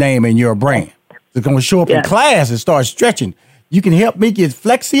your name and your brand. It's going to show up in class and start stretching. You can help me get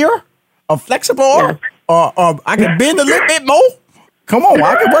flexier or flexible or I can bend a little bit more. Come on,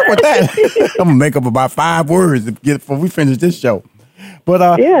 I can work with that. I'm going to make up about 5 words before we finish this show.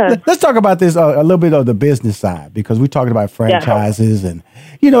 But let's talk about this a little bit of the business side because we're talking about franchises and,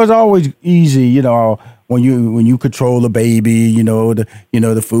 you know, it's always easy, you know, when you control a baby, you know,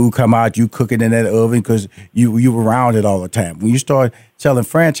 the food come out, you cook it in that oven because you around it all the time. When you start selling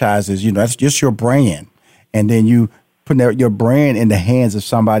franchises, you know, that's just your brand. And then you put your brand in the hands of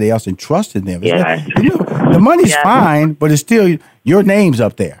somebody else and trusting them. Yeah. You know, the money's fine, but it's still your name's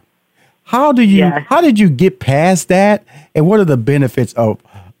up there. How did you get past that? And what are the benefits of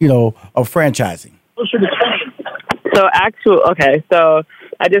franchising? So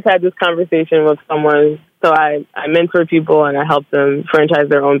I just had this conversation with someone. So I mentor people and I help them franchise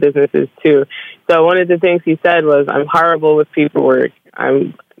their own businesses too. So one of the things he said was, I'm horrible with paperwork.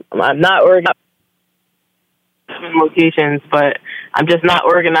 I'm not organized in locations, but I'm just not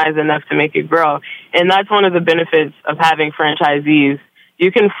organized enough to make it grow. And that's one of the benefits of having franchisees.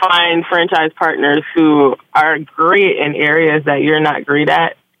 You can find franchise partners who are great in areas that you're not great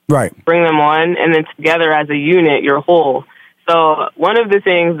at. Right. Bring them on, and then together as a unit, you're whole. So one of the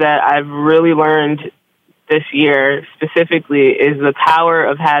things that I've really learned this year specifically is the power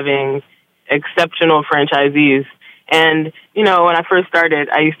of having exceptional franchisees. And, you know, when I first started,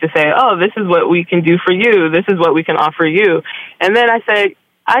 I used to say, oh, this is what we can do for you. This is what we can offer you. And then I said,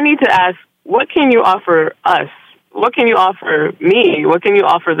 I need to ask, what can you offer us? What can you offer me? What can you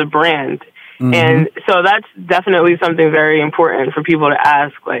offer the brand? Mm-hmm. And so that's definitely something very important for people to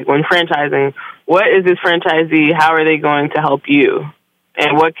ask, like when franchising, what is this franchisee? How are they going to help you?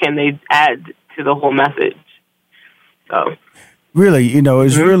 And what can they add to the whole message? So, really, you know,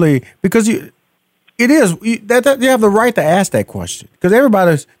 it's really because you have the right to ask that question because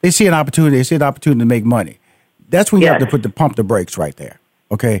everybody, they see an opportunity to make money. That's when you have to pump the brakes right there.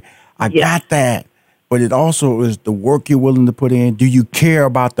 Okay. I got that. But it also is the work you're willing to put in. Do you care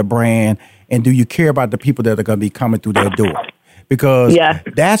about the brand? And do you care about the people that are going to be coming through that door? Because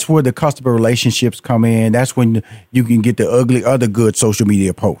that's where the customer relationships come in. That's when you can get the ugly, other good social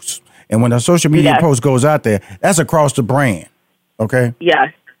media posts. And when a social media post goes out there, that's across the brand. Okay?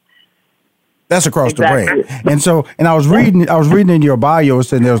 Yeah. That's across the brand. And I was reading in your bio, it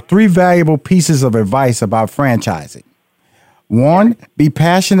said there's 3 valuable pieces of advice about franchising. 1, be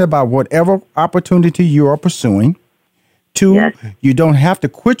passionate about whatever opportunity you are pursuing. 2, you don't have to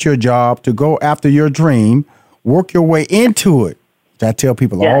quit your job to go after your dream. Work your way into it. Which I tell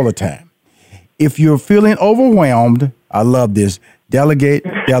people all the time. If you're feeling overwhelmed, I love this, delegate,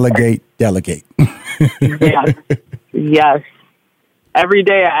 delegate, delegate. Yes. Every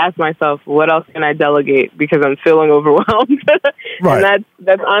day I ask myself, what else can I delegate? Because I'm feeling overwhelmed. Right. And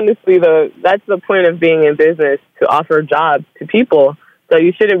that's honestly that's the point of being in business, to offer jobs to people. So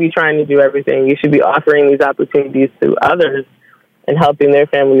you shouldn't be trying to do everything. You should be offering these opportunities to others and helping their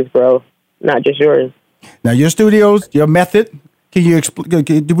families grow, not just yours. Now, your studios, your method, can you explain?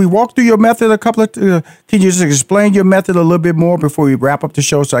 Did we walk through your method can you just explain your method a little bit more before we wrap up the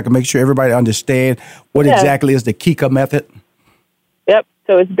show so I can make sure everybody understands what exactly is the Kika method? Yep.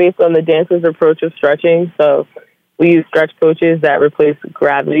 So it's based on the dancer's approach of stretching. So we use stretch coaches that replace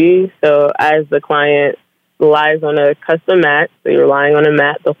gravity. So as the client lies on a custom mat, so you're lying on a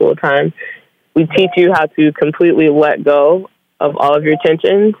mat the whole time, we teach you how to completely let go of all of your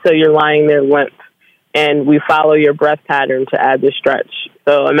tension. So you're lying there limp. And we follow your breath pattern to add the stretch.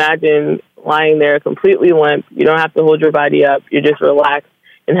 So imagine lying there completely limp. You don't have to hold your body up. You're just relaxed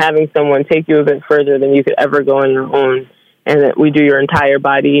and having someone take you a bit further than you could ever go on your own. And that we do your entire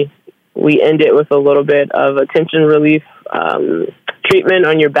body. We end it with a little bit of a tension relief treatment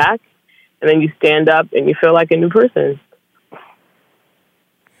on your back. And then you stand up and you feel like a new person.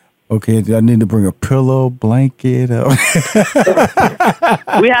 Okay, I need to bring a pillow, blanket. We have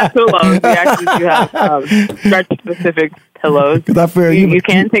pillows. We actually do have stretch-specific pillows. Because I feel you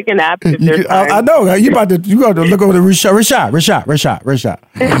can take a nap if there's time. I know you got to look over the Rashad.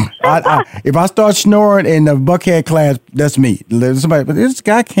 If I start snoring in the Buckhead class, that's me. Somebody, but this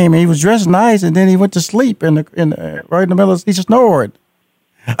guy came in, he was dressed nice, and then he went to sleep right in the middle. He just snored.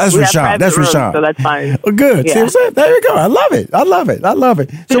 That's Rashad. That's Rashad. So that's fine. Oh, good. Yeah. See, there you go. I love it.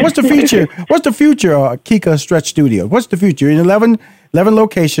 So what's the future? What's the future? Kika Stretch Studio. What's the future? In 11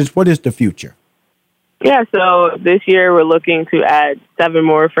 locations. What is the future? Yeah. So this year we're looking to add 7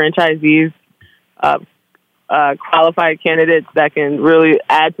 more franchisees, qualified candidates that can really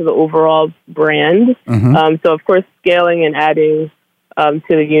add to the overall brand. Mm-hmm. So of course, scaling and adding to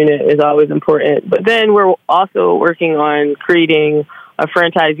the unit is always important. But then we're also working on creating a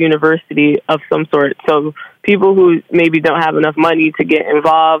franchise university of some sort. So people who maybe don't have enough money to get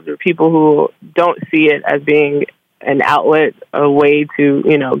involved, or people who don't see it as being an outlet, a way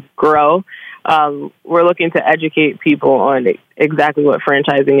to, grow. We're looking to educate people on exactly what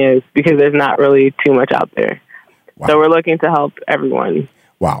franchising is, because there's not really too much out there. Wow. So we're looking to help everyone.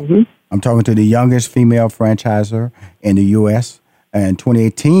 Wow. Mm-hmm. I'm talking to the youngest female franchisor in the U.S. In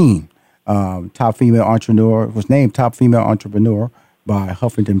 2018, top female entrepreneur, was named top female entrepreneur by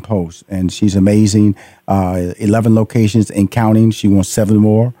Huffington Post, and she's amazing. 11 locations and counting. She wants 7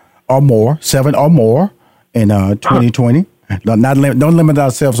 or more in 2020. Don't limit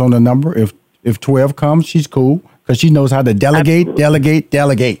ourselves on the number. If 12 comes, she's cool, because she knows how to delegate.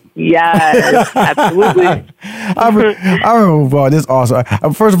 Yes, absolutely. I remember this awesome.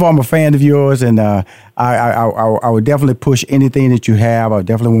 First of all, I'm a fan of yours, and I would definitely push anything that you have. I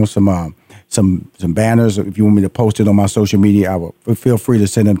definitely want some banners. If you want me to post it on my social media, I will feel free to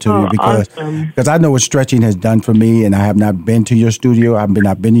send them to you, because I know what stretching has done for me, and I have not been to your studio. I've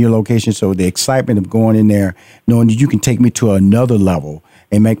been to your location, so the excitement of going in there, knowing that you can take me to another level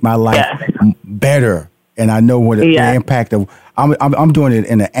and make my life better. And I know what the impact of. I'm doing it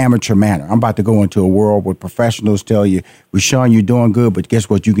in an amateur manner. I'm about to go into a world where professionals tell you, Rashawn, you're doing good, but guess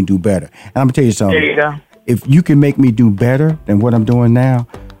what? You can do better. And I'm gonna tell you something. There you go. If you can make me do better than what I'm doing now,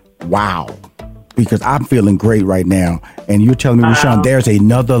 wow, because I'm feeling great right now. And you're telling me, Rashawn, there's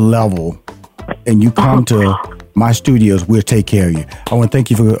another level, and you come to my studios, we'll take care of you. I want to thank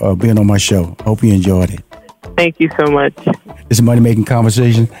you for being on my show. I hope you enjoyed it. Thank you so much. This is Money Making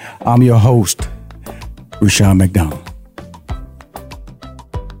Conversation. I'm your host, Rashawn McDonald.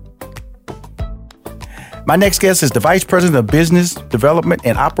 My next guest is the Vice President of Business Development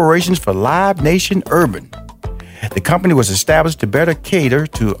and Operations for Live Nation Urban. The company was established to better cater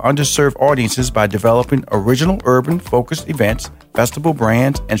to underserved audiences by developing original urban-focused events, festival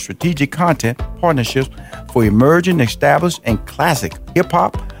brands, and strategic content partnerships for emerging, established, and classic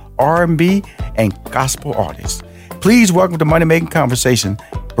hip-hop, R&B, and gospel artists. Please welcome to Money Making Conversation,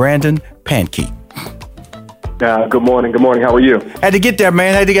 Brandon Pankey. Good morning. How are you? Had to get there,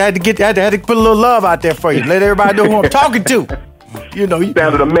 man. Had to put a little love out there for you. Let everybody know who I'm talking to. You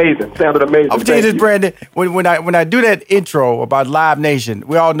sounded amazing. I'm gonna tell you this, Brandon. When I do that intro about Live Nation,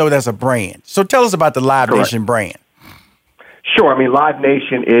 we all know that's a brand. So tell us about the Live Nation brand. Sure. I mean, Live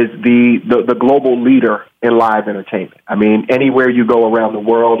Nation is the global leader in live entertainment. I mean, anywhere you go around the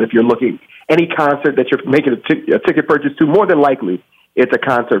world, if you're looking any concert that you're making a ticket purchase to, more than likely it's a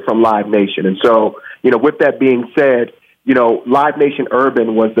concert from Live Nation. And so, with that being said, Live Nation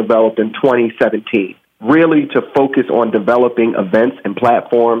Urban was developed in 2017. Really to focus on developing events and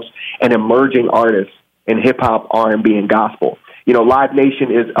platforms and emerging artists in hip-hop, R&B, and gospel. Live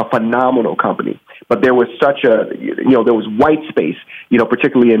Nation is a phenomenal company, but there was such there was white space,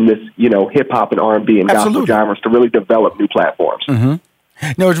 particularly in this, hip-hop and R&B and gospel genres to really develop new platforms. Mm-hmm.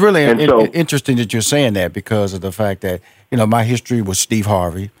 No, it's really interesting that you're saying that, because of the fact that, my history was Steve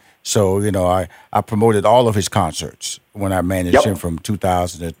Harvey. So, I promoted all of his concerts when I managed him from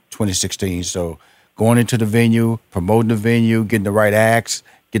 2000 to 2016. So, going into the venue, promoting the venue, getting the right acts,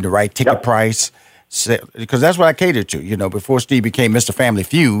 getting the right ticket price, because that's what I catered to. Before Steve became Mr. Family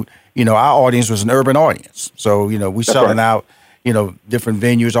Feud, our audience was an urban audience. So, we selling out, different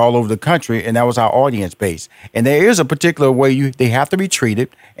venues all over the country, and that was our audience base. And there is a particular way they have to be treated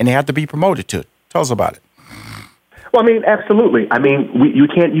and they have to be promoted to. Tell us about it. Well, I mean, absolutely. I mean, you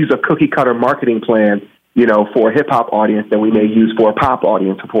can't use a cookie-cutter marketing plan for a hip-hop audience than we may use for a pop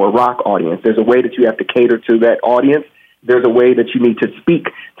audience or for a rock audience. There's a way that you have to cater to that audience. There's a way that you need to speak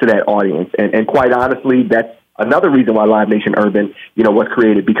to that audience. And quite honestly, that's another reason why Live Nation Urban, was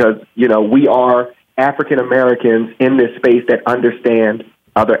created, because, we are African Americans in this space that understand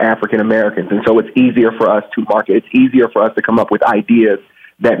other African Americans. And so it's easier for us to market. It's easier for us to come up with ideas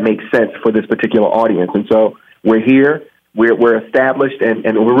that make sense for this particular audience. And so we're here. We're established, and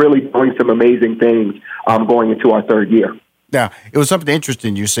we're really doing some amazing things going into our third year. Now, it was something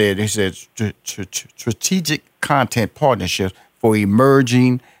interesting you said. He said strategic content partnerships for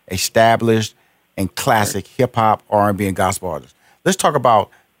emerging, established, and classic hip-hop, R&B, and gospel artists. Let's talk about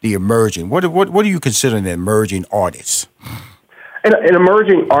the emerging. What do you consider an emerging artist? An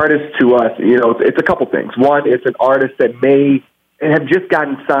emerging artist to us, it's a couple things. One, it's an artist that may have just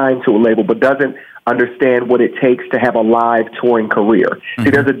gotten signed to a label but doesn't understand what it takes to have a live touring career. Mm-hmm. See,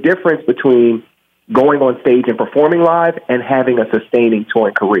 there's a difference between going on stage and performing live and having a sustaining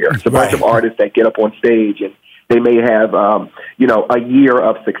touring career. It's a bunch of artists that get up on stage and they may have, a year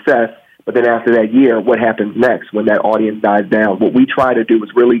of success, but then after that year, what happens next when that audience dies down? What we try to do is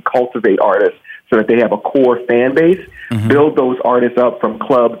really cultivate artists so that they have a core fan base, build those artists up from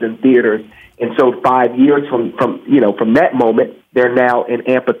clubs and theaters. And so 5 years from that moment, they're now in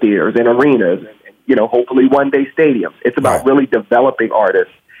amphitheaters and arenas, and, hopefully one day stadiums. It's about really developing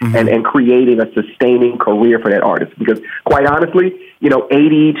artists and creating a sustaining career for that artist. Because quite honestly,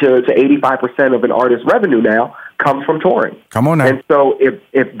 80 to 85% of an artist's revenue now comes from touring. Come on now. And so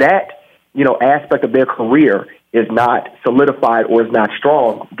if that, aspect of their career is not solidified or is not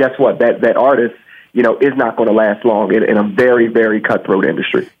strong, guess what? That artist, is not going to last long in a very, very cutthroat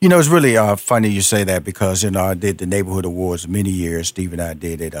industry. It's really funny you say that because, I did the Neighborhood Awards many years. Steve and I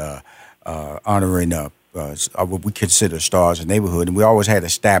did it honoring what we consider stars in the neighborhood. And we always had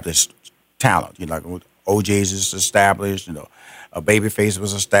established talent. Like OJ's is established, Babyface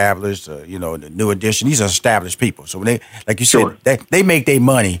was established, the New Edition. These are established people. So when they, like you said, they make their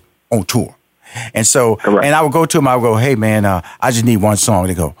money on tour. And so, and I would go to them, I would go, hey, man, I just need one song.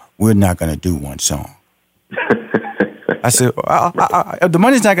 They go, we're not going to do one song. I said, the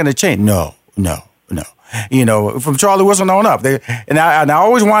money's not going to change. No. From Charlie Wilson on up. And I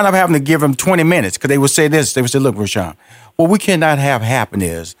always wind up having to give them 20 minutes because they would say this. They would say, look, Rashawn, what we cannot have happen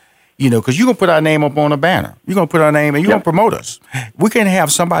is, because you're going to put our name up on a banner. You're going to put our name and you're going to promote us. We can't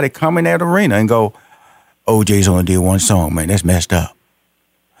have somebody come in that arena and go, OJ's only did one song, man. That's messed up.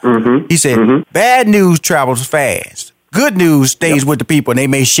 He said, bad news travels fast. Good news stays with the people, and they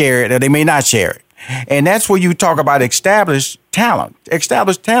may share it or they may not share it. And that's where you talk about established talent.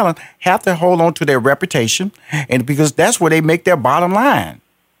 Established talent have to hold on to their reputation, and because that's where they make their bottom line.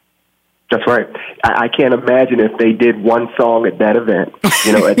 That's right. I can't imagine if they did one song at that event,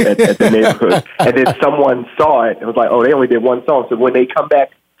 at the neighborhood, and then someone saw it and was like, oh, they only did one song. So when they come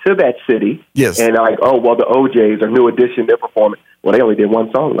back to that city, and like, oh, well, the OJs or New Edition, they're performing. Well, they only did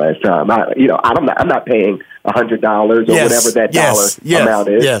one song last time. I'm not paying $100 or whatever that dollar amount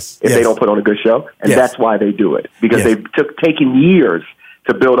is if they don't put on a good show, and that's why they do it because they've taken years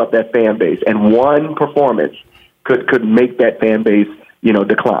to build up that fan base, and one performance could make that fan base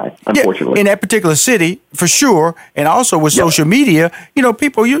decline, unfortunately. In that particular city, for sure, and also with social media,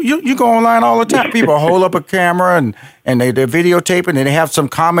 people, you go online all the time. People hold up a camera and they're videotaping and they have some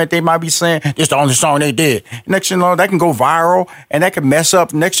comment they might be saying, this is the only song they did. Next thing you know, that can go viral and that can mess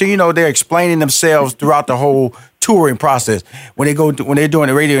up. Next thing you know, they're explaining themselves throughout the whole touring process. When they're doing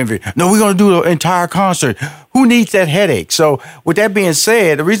a radio interview, no, we're going to do the entire concert. Who needs that headache? So with that being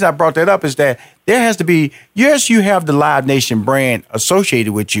said, the reason I brought that up is that there has to be, yes, you have the Live Nation brand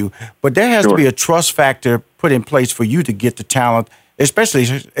associated with you, but there has to be a trust factor put in place for you to get the talent, especially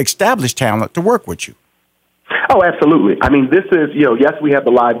established talent, to work with you. Oh, absolutely. I mean, this is, yes, we have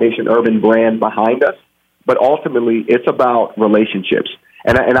the Live Nation urban brand behind us, but ultimately it's about relationships.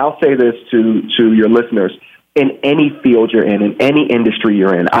 And I'll say this to your listeners. In any field you're in any industry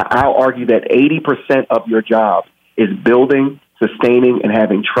you're in, I'll argue that 80% of your job is building, sustaining, and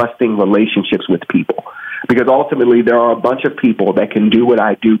having trusting relationships with people. Because ultimately there are a bunch of people that can do what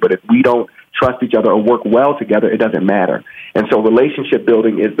I do, but if we don't trust each other or work well together, it doesn't matter. And so relationship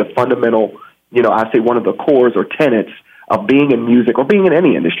building is the fundamental, I say one of the cores or tenets of being in music or being in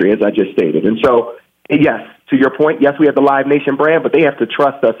any industry, as I just stated. And so, yes, to your point, yes, we have the Live Nation brand, but they have to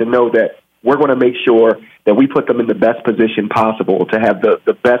trust us and know that we're going to make sure that we put them in the best position possible to have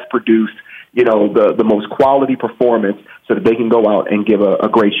the best produced, the most quality performance so that they can go out and give a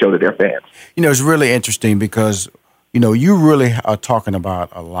great show to their fans. It's really interesting because, you really are talking about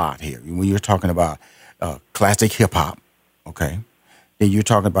a lot here. When you're talking about classic hip-hop, okay, then you're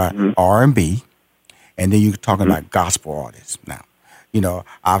talking about R&B, and then you're talking about gospel artists. Now,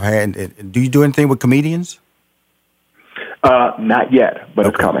 do you do anything with comedians? Not yet, but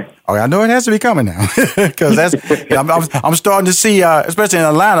it's coming. Oh, I know it has to be coming now because that's. I'm starting to see, especially in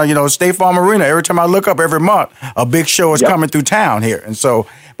Atlanta, State Farm Arena. Every time I look up every month, a big show is coming through town here, and so.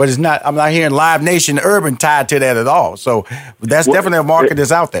 But it's not. I'm not hearing Live Nation Urban tied to that at all. So that's definitely a market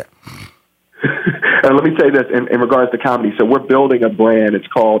that's out there. And let me say this in regards to comedy. So we're building a brand. It's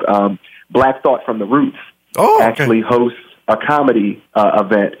called Black Thought from the Roots. Oh, okay. Actually hosts a comedy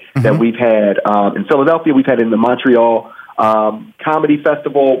event that we've had in Philadelphia. We've had it in the Montreal Comedy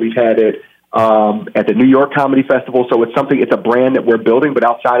Festival. We've had it at the New York Comedy Festival. So it's a brand that we're building. But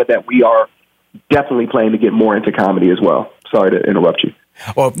outside of that, we are definitely planning to get more into comedy as well. Sorry to interrupt you.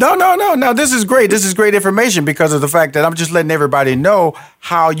 Well, no. This is great. This is great information because of the fact that I'm just letting everybody know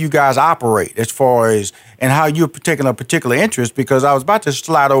how you guys operate as far as and how you're taking a particular interest. Because I was about to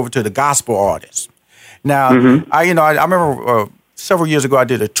slide over to the gospel artists. Now, I remember several years ago I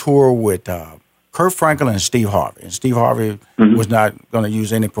did a tour with Kurt Franklin and Steve Harvey. And Steve Harvey was not going to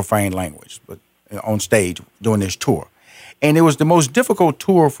use any profane language, but on stage during this tour. And it was the most difficult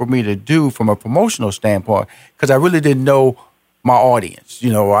tour for me to do from a promotional standpoint because I really didn't know my audience.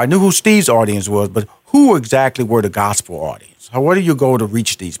 I knew who Steve's audience was, but who exactly were the gospel audience? Where do you go to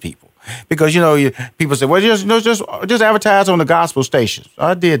reach these people? Because, people say, well, just advertise on the gospel stations.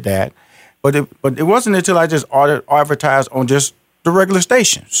 I did that. But it wasn't until I just advertised on just the regular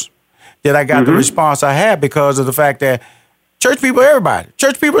stations that I got the response I had because of the fact that church people, everybody.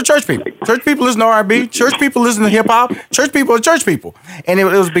 Church people are church people. Church people listen to R&B. Church people listen to hip-hop. Church people are church people. And it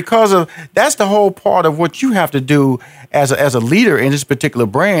was because of, that's the whole part of what you have to do as a leader in this particular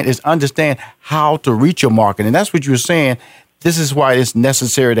brand is understand how to reach your market. And that's what you were saying. This is why it's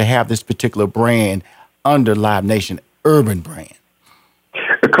necessary to have this particular brand under Live Nation, urban brand.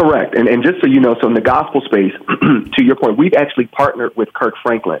 Correct. And just so you know, so in the gospel space, to your point, we've actually partnered with Kirk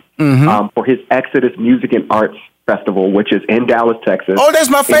Franklin for his Exodus Music and Arts Festival, which is in Dallas, Texas. Oh, that's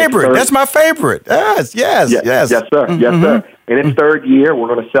my favorite. That's my favorite. Yes. Yes, sir. Yes, sir. In its third year,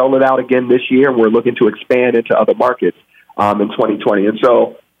 we're going to sell it out again this year, and we're looking to expand into other markets in 2020. And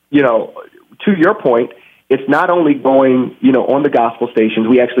so, to your point, it's not only going, on the gospel stations.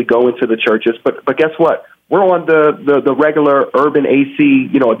 We actually go into the churches, but guess what? We're on the regular urban AC,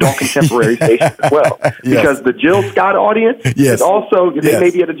 adult contemporary station as well. Because the Jill Scott audience is also, they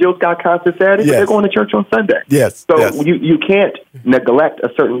may be at a Jill Scott concert Saturday, but they're going to church on Sunday. So you can't neglect a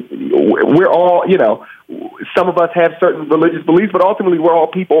certain, we're all, some of us have certain religious beliefs, but ultimately we're all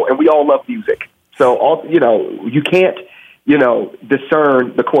people and we all love music. So, you can't,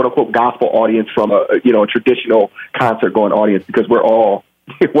 discern the quote unquote gospel audience from a traditional concert going audience because we're all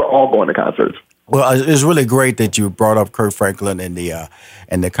going to concerts. Well, it's really great that you brought up Kurt Franklin and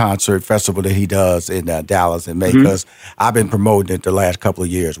the concert festival that he does in Dallas in May, because I've been promoting it the last couple of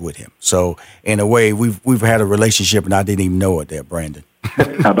years with him. So in a way, we've had a relationship, and I didn't even know it there, Brandon.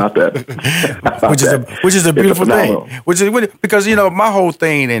 How about that? which is a beautiful thing. Because my whole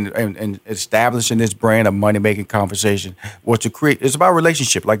thing in establishing this brand of money making conversation was to create. It's about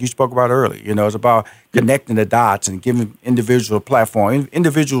relationship, like you spoke about earlier. It's about connecting the dots and giving individual a platform,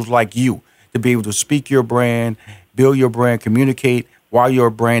 individuals like you, to be able to speak your brand, build your brand, communicate why your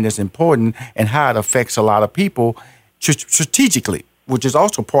brand is important and how it affects a lot of people strategically, which is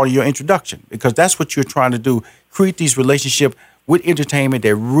also part of your introduction, because that's what you're trying to do, create these relationships with entertainment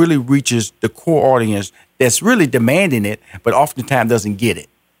that really reaches the core audience that's really demanding it, but oftentimes doesn't get it.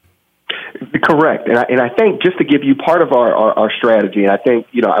 Correct. And I think just to give you part of our strategy, and I think,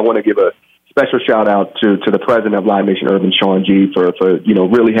 I want to give a special shout out to the president of Live Nation Urban, Sean G, for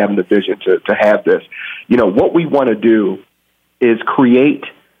really having the vision to have this. What we want to do is create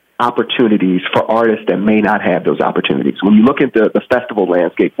opportunities for artists that may not have those opportunities. When you look at the festival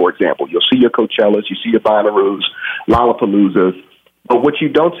landscape, for example, you'll see your Coachellas, you see your Bonnaroos, Lollapaloozas, but what you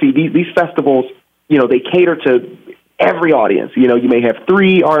don't see, these festivals, they cater to every audience. You may have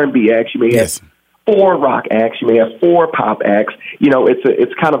 3 R&B acts, you may have 4 rock acts, you may have 4 pop acts.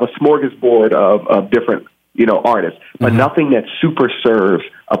 It's kind of a smorgasbord of different, artists, but nothing that super serves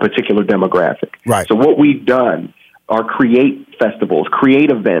a particular demographic. Right. So what we've done are create festivals, create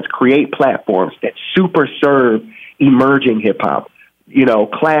events, create platforms that super serve emerging hip hop,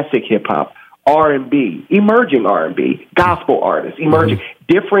 classic hip hop, R&B, emerging R&B, gospel artists, emerging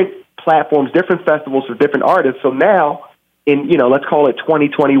different platforms, different festivals for different artists. So now, in let's call it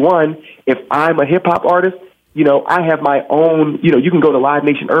 2021, if I'm a hip hop artist, I have my own. You can go to Live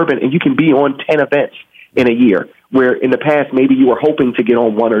Nation Urban and you can be on 10 events in a year, where in the past maybe you were hoping to get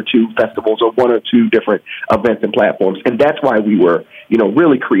on 1 or 2 festivals or 1 or 2 different events and platforms. And that's why we were,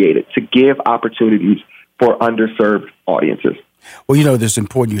 really created to give opportunities for underserved audiences. Well, it's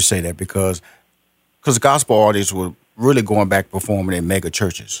important you say that because gospel artists were really going back performing in mega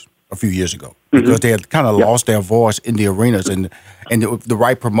churches a few years ago because they had kind of lost their voice in the arenas, and the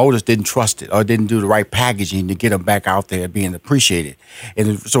right promoters didn't trust it or didn't do the right packaging to get them back out there being appreciated.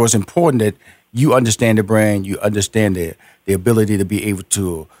 And so it's important that you understand the brand, you understand the ability to be able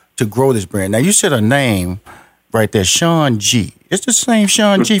to grow this brand. Now, you said a name right there, Sean G. It's the same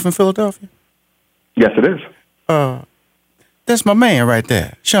Sean G from Philadelphia? Yes, it is. That's my man right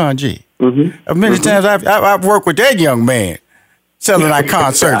there, Sean G. Mm-hmm. Many times I've worked with that young man selling our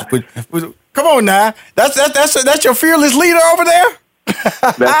concerts. But come on now, that's your fearless leader over there.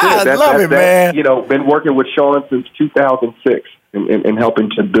 That's it. I love it, man. You know, been working with Sean since 2006 and helping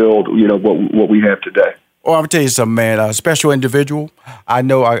to build, you know, what we have today. Oh, I'm gonna tell you something, man. A special individual. I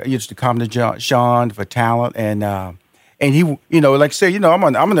know I used to come to Sean for talent, and he, you know, like I said, you know, I'm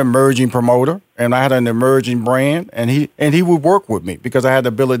an emerging promoter, and I had an emerging brand, and he would work with me because I had the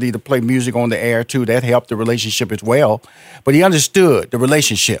ability to play music on the air too. That helped the relationship as well. But he understood the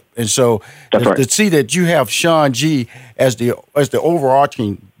relationship, and so to see that you have Sean G as the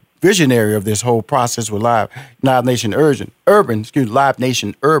overarching visionary of this whole process with Live Nation Urban,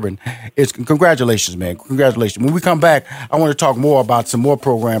 it's congratulations, man. Congratulations. When we come back, I want to talk more about some more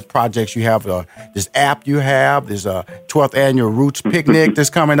program projects you have. This app you have, this 12th annual Roots Picnic that's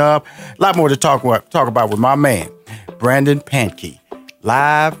coming up. A lot more to talk about with my man, Brandon Pankey,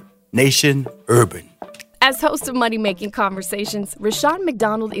 Live Nation Urban. As host of Money Making Conversations, Rushion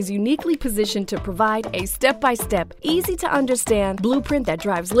McDonald is uniquely positioned to provide a step-by-step, easy-to-understand blueprint that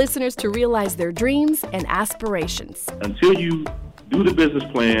drives listeners to realize their dreams and aspirations. Until you do the business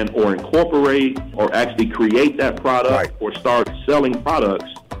plan or incorporate or actually create that product or start selling products,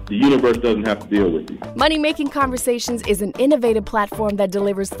 the universe doesn't have to deal with you. Money Making Conversations is an innovative platform that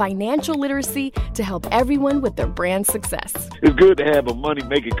delivers financial literacy to help everyone with their brand success. It's good to have a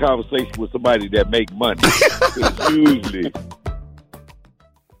money-making conversation with somebody that make money. Usually.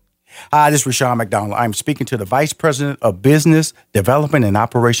 Hi, this is Rushion McDonald. I'm speaking to the Vice President of Business, Development, and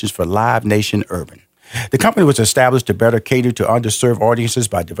Operations for Live Nation Urban. The company was established to better cater to underserved audiences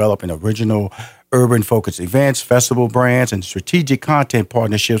by developing original urban-focused events, festival brands, and strategic content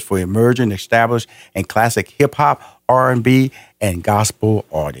partnerships for emerging, established, and classic hip-hop, R&B, and gospel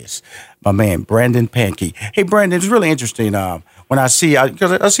artists. My man, Brandon Pankey. Hey, Brandon, it's really interesting when I see,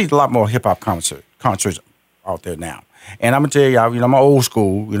 because I see a lot more hip-hop concerts out there now. And I'm going to tell you, I'm old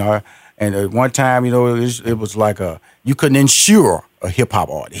school, and at one time, it was like you couldn't insure a hip-hop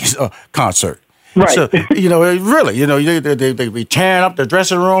artist concert. Right. So, really, they be tearing up the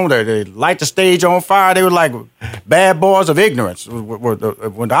dressing room. They light the stage on fire. They were like bad boys of ignorance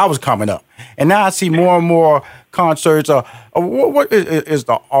when I was coming up. And now I see more and more concerts. What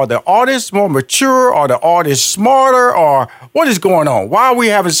are the artists more mature? Are the artists smarter? Or what is going on? Why are we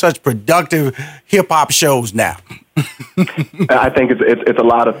having such productive hip hop shows now? I think it's a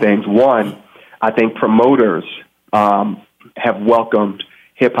lot of things. One, I think promoters have welcomed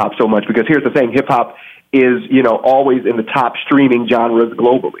hip-hop so much, because here's the thing, hip-hop is, always in the top streaming genres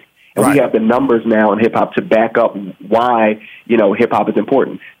globally. And we have the numbers now in hip-hop to back up why, hip-hop is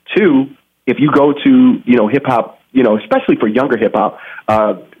important. Two, if you go to, hip-hop, especially for younger hip-hop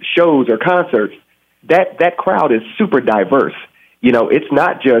shows or concerts, that crowd is super diverse. It's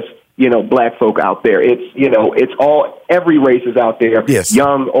not just, black folk out there. It's every race is out there,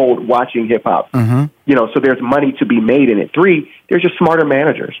 young, old, watching hip-hop. Mm-hmm. So there's money to be made in it. Three, there's just smarter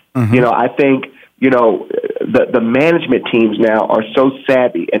managers. Mm-hmm. I think, the management teams now are so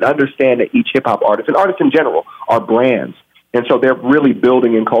savvy and understand that each hip-hop artist, and artists in general, are brands. And so they're really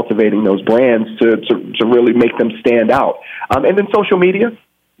building and cultivating those brands to really make them stand out. And then social media,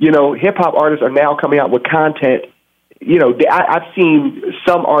 hip-hop artists are now coming out with content. I've seen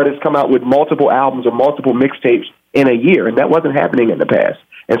some artists come out with multiple albums or multiple mixtapes in a year, and that wasn't happening in the past.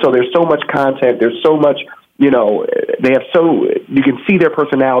 And so there's so much content. There's so much, you can see their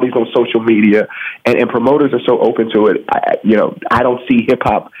personalities on social media, and promoters are so open to it. I don't see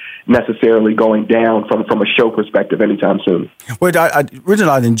hip-hop necessarily going down from a show perspective anytime soon. Well, originally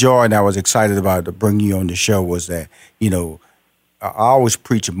I enjoyed and I was excited about to bring you on the show was that, I always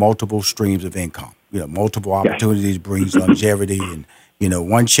preach multiple streams of income. Multiple opportunities brings longevity, and,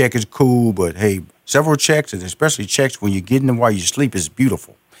 one check is cool, but hey, several checks, and especially checks when you're getting them while you sleep, is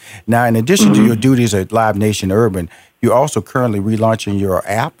beautiful. Now, in addition to your duties at Live Nation Urban, you're also currently relaunching your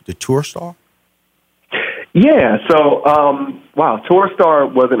app, the Tour Star? Yeah, so, Tour Star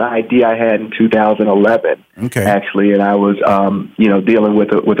was an idea I had in 2011, actually, and I was, dealing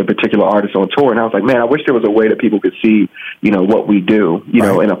with a particular artist on tour, and I was like, man, I wish there was a way that people could see, what we do,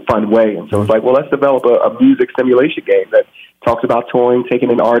 in a fun way. And so it's like, well, let's develop a music simulation game that talks about touring,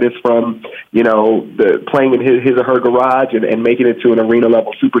 taking an artist from, playing in his or her garage and making it to an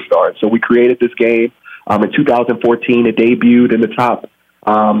arena-level superstar. And so we created this game. In 2014, it debuted in the top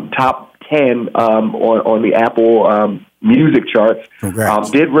 10 on the Apple music charts.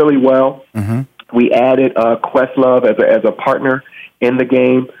 Did really well. Mm-hmm. We added Questlove as a partner in the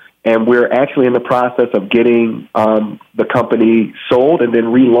game. and we're actually in the process of getting the company sold and then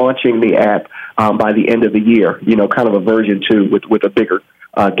relaunching the app by the end of the year, kind of a version 2 with a bigger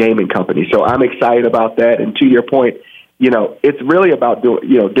gaming company. So I'm excited about that. And to your point, it's really about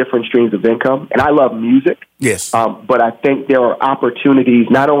doing, different streams of income. And I love music. Yes. But I think there are opportunities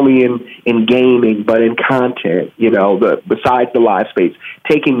not only in gaming, but in content, besides the live space,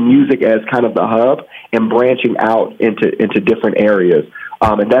 taking music as kind of the hub and branching out into different areas.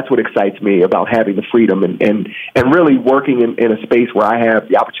 And that's what excites me about having the freedom and really working in a space where I have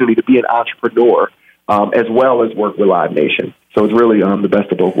the opportunity to be an entrepreneur as well as work with Live Nation. So it's really the best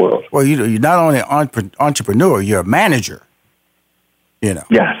of both worlds. Well, you're not only an entrepreneur, you're a manager.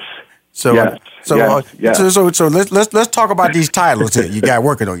 Yes. So let's talk about these titles here you got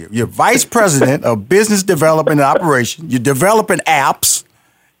working on you. You're Vice President of Business Development and Operations. You're developing apps,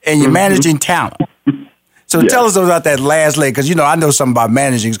 and you're managing talent. So tell us about that last leg, because I know something about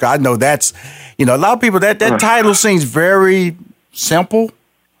managing. Because I know that's a lot of people that title seems very simple,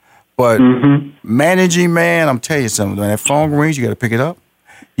 but managing, man, I'm telling you something. When that phone rings, you got to pick it up.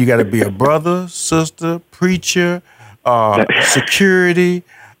 You got to be a brother, sister, preacher, security,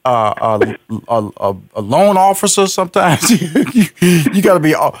 a loan officer. Sometimes you got to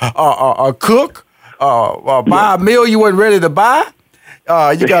be a cook, buy a meal you weren't ready to buy.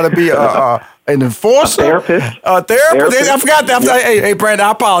 You got to be an enforcer, therapist. I forgot that. Hey, Brandon,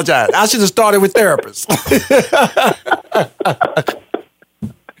 I apologize. I should have started with therapist.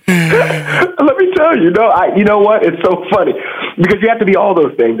 Let me tell you, you know what? It's so funny because you have to be all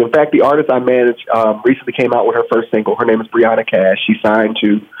those things. In fact, the artist I manage recently came out with her first single. Her name is Brianna Cash. She signed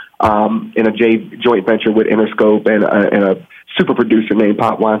to in a joint venture with Interscope and a super producer named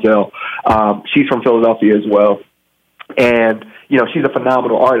Pop Wanzel. She's from Philadelphia as well. And, she's a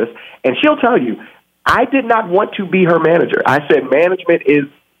phenomenal artist. And she'll tell you, I did not want to be her manager. I said management is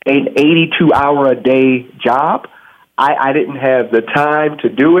an 82-hour-a-day job. I didn't have the time to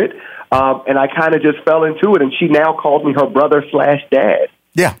do it. And I kind of just fell into it. And she now calls me her brother/dad.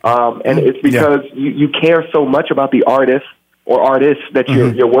 Yeah. And it's because you care so much about the artist or artists that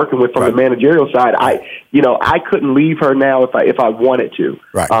you're working with from the managerial side. I couldn't leave her now if I wanted to.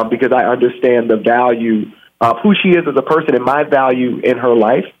 Right. Because I understand the value of who she is as a person and my value in her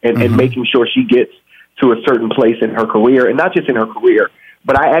life and making sure she gets to a certain place in her career, and not just in her career,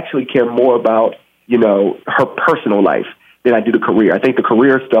 but I actually care more about, her personal life than I do the career. I think the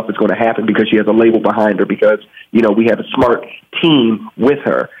career stuff is going to happen because she has a label behind her, because, we have a smart team with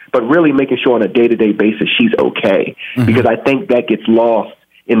her, but really making sure on a day-to-day basis she's okay, because I think that gets lost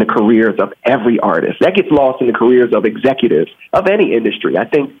in the careers of every artist. That gets lost in the careers of executives of any industry. I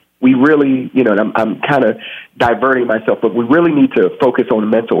think we really, and I'm kind of diverting myself, but we really need to focus on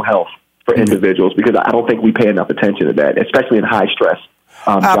mental health for individuals, because I don't think we pay enough attention to that, especially in high stress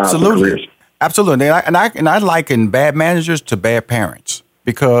jobs and careers. Absolutely. And I liken bad managers to bad parents,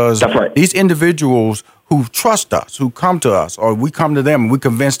 because that's right. These individuals who trust us, who come to us, or we come to them and we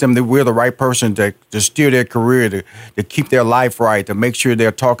convince them that we're the right person to steer their career, to keep their life right, to make sure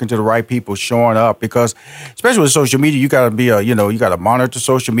they're talking to the right people, showing up. Because especially with social media, you got to be you got to monitor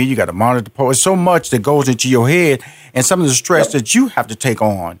social media, you got to monitor the post. So much that goes into your head, and some of the stress that you have to take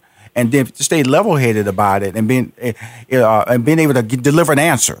on, and then to stay level-headed about it and being able to deliver an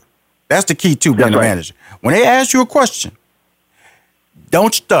answer. That's the key too, being a manager. When they ask you a question,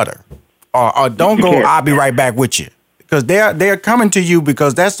 don't stutter or don't go, I'll be right back with you. Because they're coming to you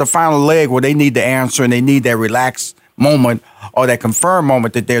because that's the final leg where they need the answer, and they need that relaxed moment or that confirmed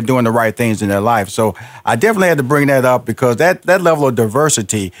moment that they're doing the right things in their life. So I definitely had to bring that up, because that level of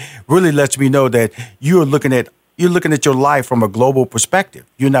diversity really lets me know that you're looking at your life from a global perspective.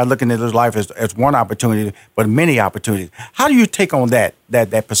 You're not looking at your life as one opportunity, but many opportunities. How do you take on that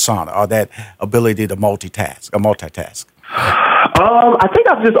persona or that ability to multitask? I think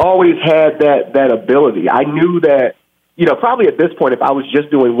I've just always had that ability. I knew that, probably at this point, if I was just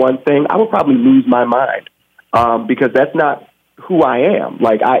doing one thing, I would probably lose my mind, because that's not who I am.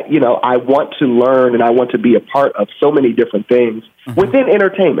 Like, I want to learn and I want to be a part of so many different things within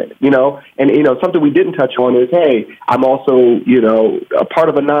entertainment, and, something we didn't touch on is, hey, I'm also, a part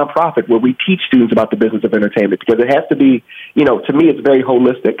of a nonprofit where we teach students about the business of entertainment, because it has to be, to me, it's very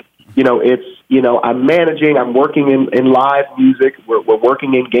holistic. I'm managing, I'm working in live music, we're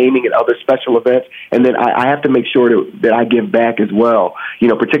working in gaming and other special events, and then I have to make sure that I give back as well,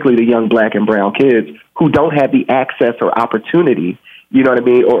 particularly the young black and brown kids who don't have the access or opportunity,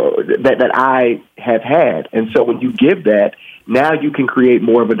 or that I have had. And so when you give that, now you can create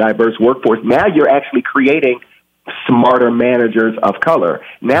more of a diverse workforce. Now you're actually creating smarter managers of color.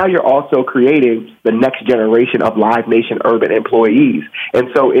 Now you're also creating the next generation of Live Nation urban employees. And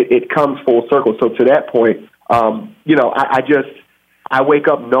so it comes full circle. So to that point, I wake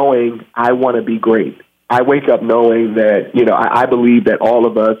up knowing I want to be great. I wake up knowing that, I believe that all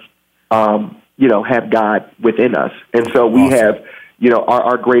of us, have God within us. And so we have,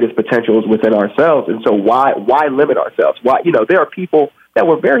 our greatest potentials within ourselves. And so why limit ourselves? Why, there are people that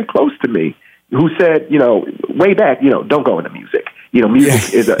were very close to me who said, way back, don't go into music.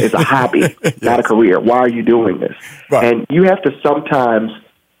 Music is a hobby, not a career. Why are you doing this? Right. And you have to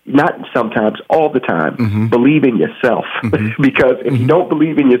all the time, believe in yourself. Because if you don't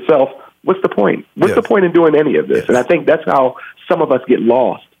believe in yourself, what's the point? What's the point in doing any of this? Yes. And I think that's how some of us get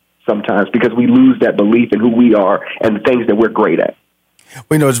lost sometimes, because we lose that belief in who we are and the things that we're great at.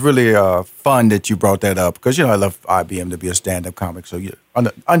 Well, it's really fun that you brought that up, because, I love IBM to be a stand-up comic. So you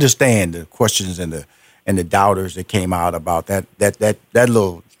understand the questions and the doubters that came out about that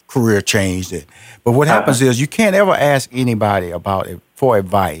little career change. But what happens is you can't ever ask anybody about it for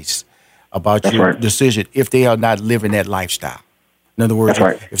advice about your decision if they are not living that lifestyle. In other words,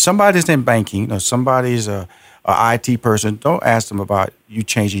 if somebody's in banking or somebody's a IT person, don't ask them about you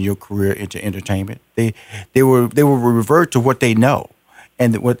changing your career into entertainment. They will revert to what they know.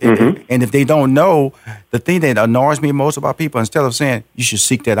 And and if they don't know, the thing that annoys me most about people, instead of saying you should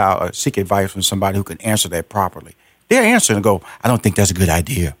seek that out or seek advice from somebody who can answer that properly, they're answering and go, I don't think that's a good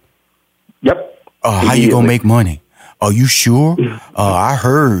idea. Yep. How you gonna make money? Are you sure? I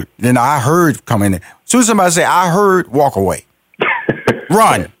heard. Then I heard coming in. As soon as somebody say I heard, walk away,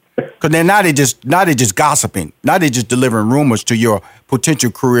 run. Because then now they just gossiping. Now they just delivering rumors to your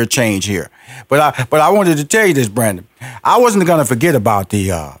potential career change here. But I wanted to tell you this, Brandon. I wasn't going to forget about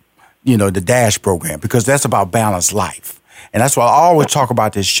the DASH program, because that's about balanced life. And that's why I always talk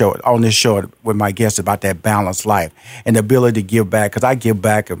about on this show with my guests, about that balanced life and the ability to give back. Because I give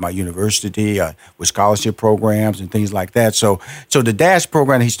back at my university with scholarship programs and things like that. So the DASH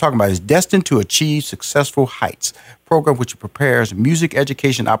program he's talking about is Destined to Achieve Successful Heights program, which prepares music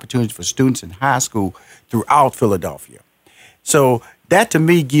education opportunities for students in high school throughout Philadelphia. So that to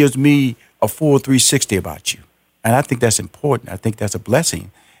me gives me a full 360 about you. And I think that's important. I think that's a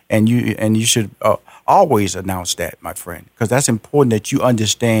blessing. And you should always announce that, my friend, because that's important that you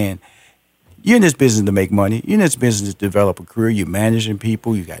understand you're in this business to make money. You're in this business to develop a career. You're managing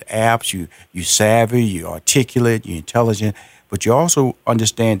people. You got apps. You savvy. You're articulate. You're intelligent. But you also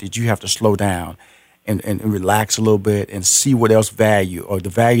understand that you have to slow down and relax a little bit and see what else value or the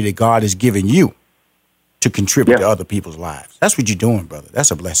value that God has given you to contribute to other people's lives. That's what you're doing, brother.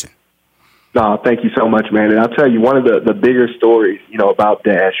 That's a blessing. No, thank you so much, man. And I'll tell you, one of the bigger stories, about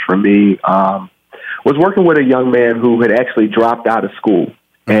DASH for me was working with a young man who had actually dropped out of school.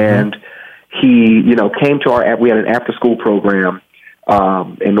 And he, came to we had an after-school program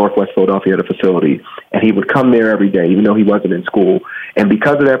in Northwest Philadelphia at a facility. And he would come there every day, even though he wasn't in school. And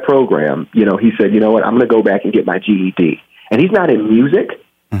because of that program, he said, you know what, I'm going to go back and get my GED. And he's not in music,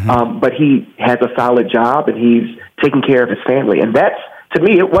 but he has a solid job and he's taking care of his family. And that's, to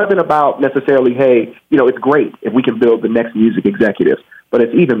me, it wasn't about necessarily, hey, it's great if we can build the next music executives, but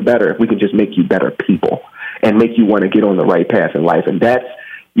it's even better if we can just make you better people and make you want to get on the right path in life. And that's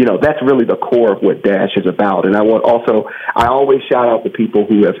really the core of what DASH is about. And I always shout out the people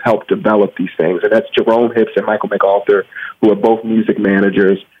who have helped develop these things. And that's Jerome Hips and Michael McAlter, who are both music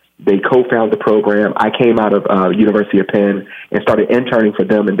managers. They co-founded the program. I came out of University of Penn and started interning for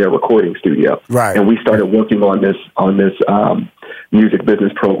them in their recording studio. Right. And we started working on this music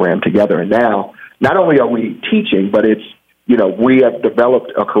business program together. And now, not only are we teaching, but it's, we have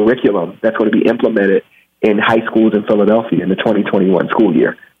developed a curriculum that's going to be implemented in high schools in Philadelphia in the 2021 school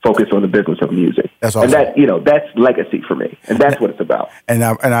year, focused on the business of music. That's awesome. And that's legacy for me. And that's what it's about. And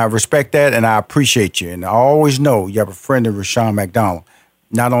I respect that, and I appreciate you. And I always know you have a friend in Rushion McDonald,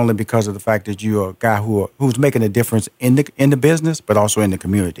 not only because of the fact that you're a guy who's making a difference in the business, but also in the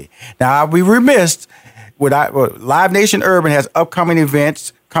community. Now, I'll be remiss Live Nation Urban has upcoming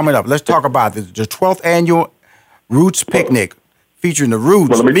events coming up. Let's talk about this. The 12th annual Roots Picnic featuring the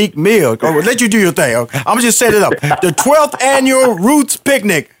Roots, Meek Mill. Let you do your thing. Okay? I'm going to just set it up. The 12th annual Roots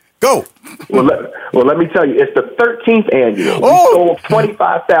Picnic. Go. Well, let me tell you, it's the 13th annual. We sold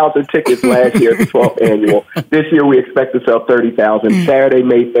 25,000 tickets last year at the 12th annual. This year we expect to sell 30,000. Saturday,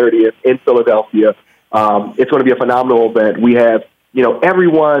 May 30th in Philadelphia. It's going to be a phenomenal event. We have,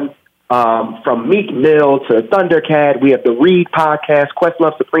 everyone from Meek Mill to Thundercat. We have the Reed podcast,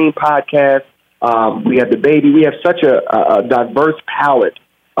 Questlove Supreme podcast. We have the Baby. We have such a diverse palette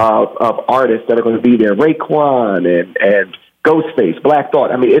of artists that are going to be there. Raekwon and Ghostface, Black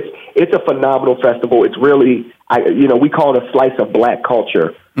Thought. I mean, it's a phenomenal festival. It's really, we call it a slice of Black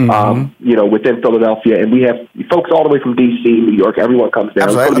culture, within Philadelphia. And we have folks all the way from D.C., New York. Everyone comes down.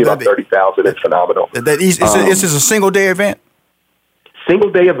 It's going to be about 30,000. It's phenomenal. Is this a single-day event?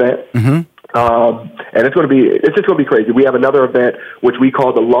 Single-day event. And it's just going to be crazy. We have another event, which we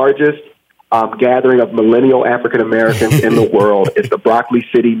call the largest gathering of millennial African Americans in the world. It's the Broccoli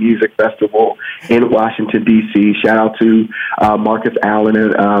City Music Festival in Washington, D.C. Shout out to Marcus Allen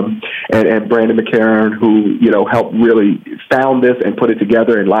and Brandon McCarron, who helped really found this and put it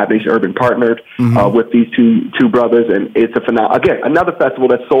together. And Live Nation Urban partnered with these two brothers, and it's again another festival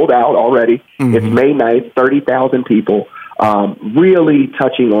that's sold out already. It's May 9th, 30,000 people, really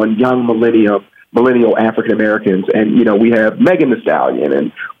touching on young millennial African Americans. And, we have Megan Thee Stallion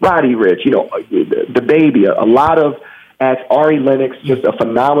and Roddy Ricch, the Baby, a lot of acts, Ari Lennox, just a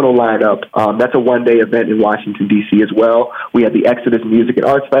phenomenal lineup. That's a one-day event in Washington, D.C. as well. We have the Exodus Music and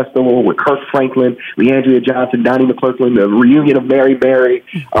Arts Festival with Kirk Franklin, Leandria Johnson, Donnie McClurkin, the reunion of Mary Mary.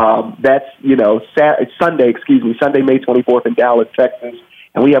 That's, Sunday, May 24th in Dallas, Texas.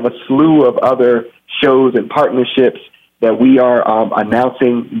 And we have a slew of other shows and partnerships that we are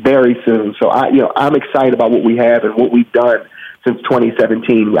announcing very soon. So I'm excited about what we have and what we've done since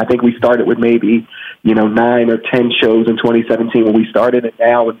 2017. I think we started with maybe 9 or 10 shows in 2017 when we started, and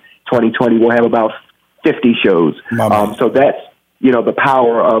now in 2020 we'll have about 50 shows. So that's the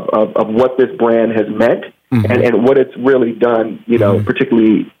power of what this brand has meant and what it's really done.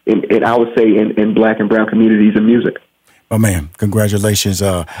 Particularly in I would say in Black and Brown communities in music. Oh man, congratulations!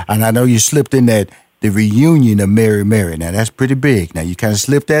 And I know you slipped in that. The reunion of Mary Mary. Now, that's pretty big. Now, you kind of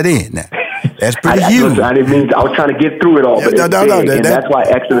slipped that in. Now, that's pretty huge. I didn't mean, I was trying to get through it all, but that's why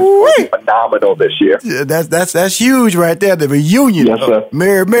Exodus was phenomenal this year. Yeah, that's huge right there, the reunion. Yes, sir.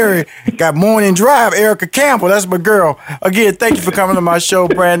 Mary Mary got Morning Drive, Erica Campbell. That's my girl. Again, thank you for coming to my show,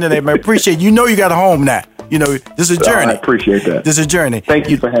 Brandon. I appreciate it. You know you got a home now. This is a journey. I appreciate that. This is a journey. Thank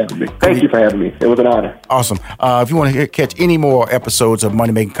you for having me. It was an honor. Awesome. If you want to catch any more episodes of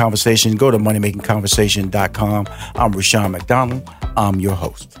Money Making Conversations, go to moneymakingconversation.com. I'm Rushion McDonald. I'm your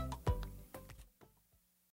host.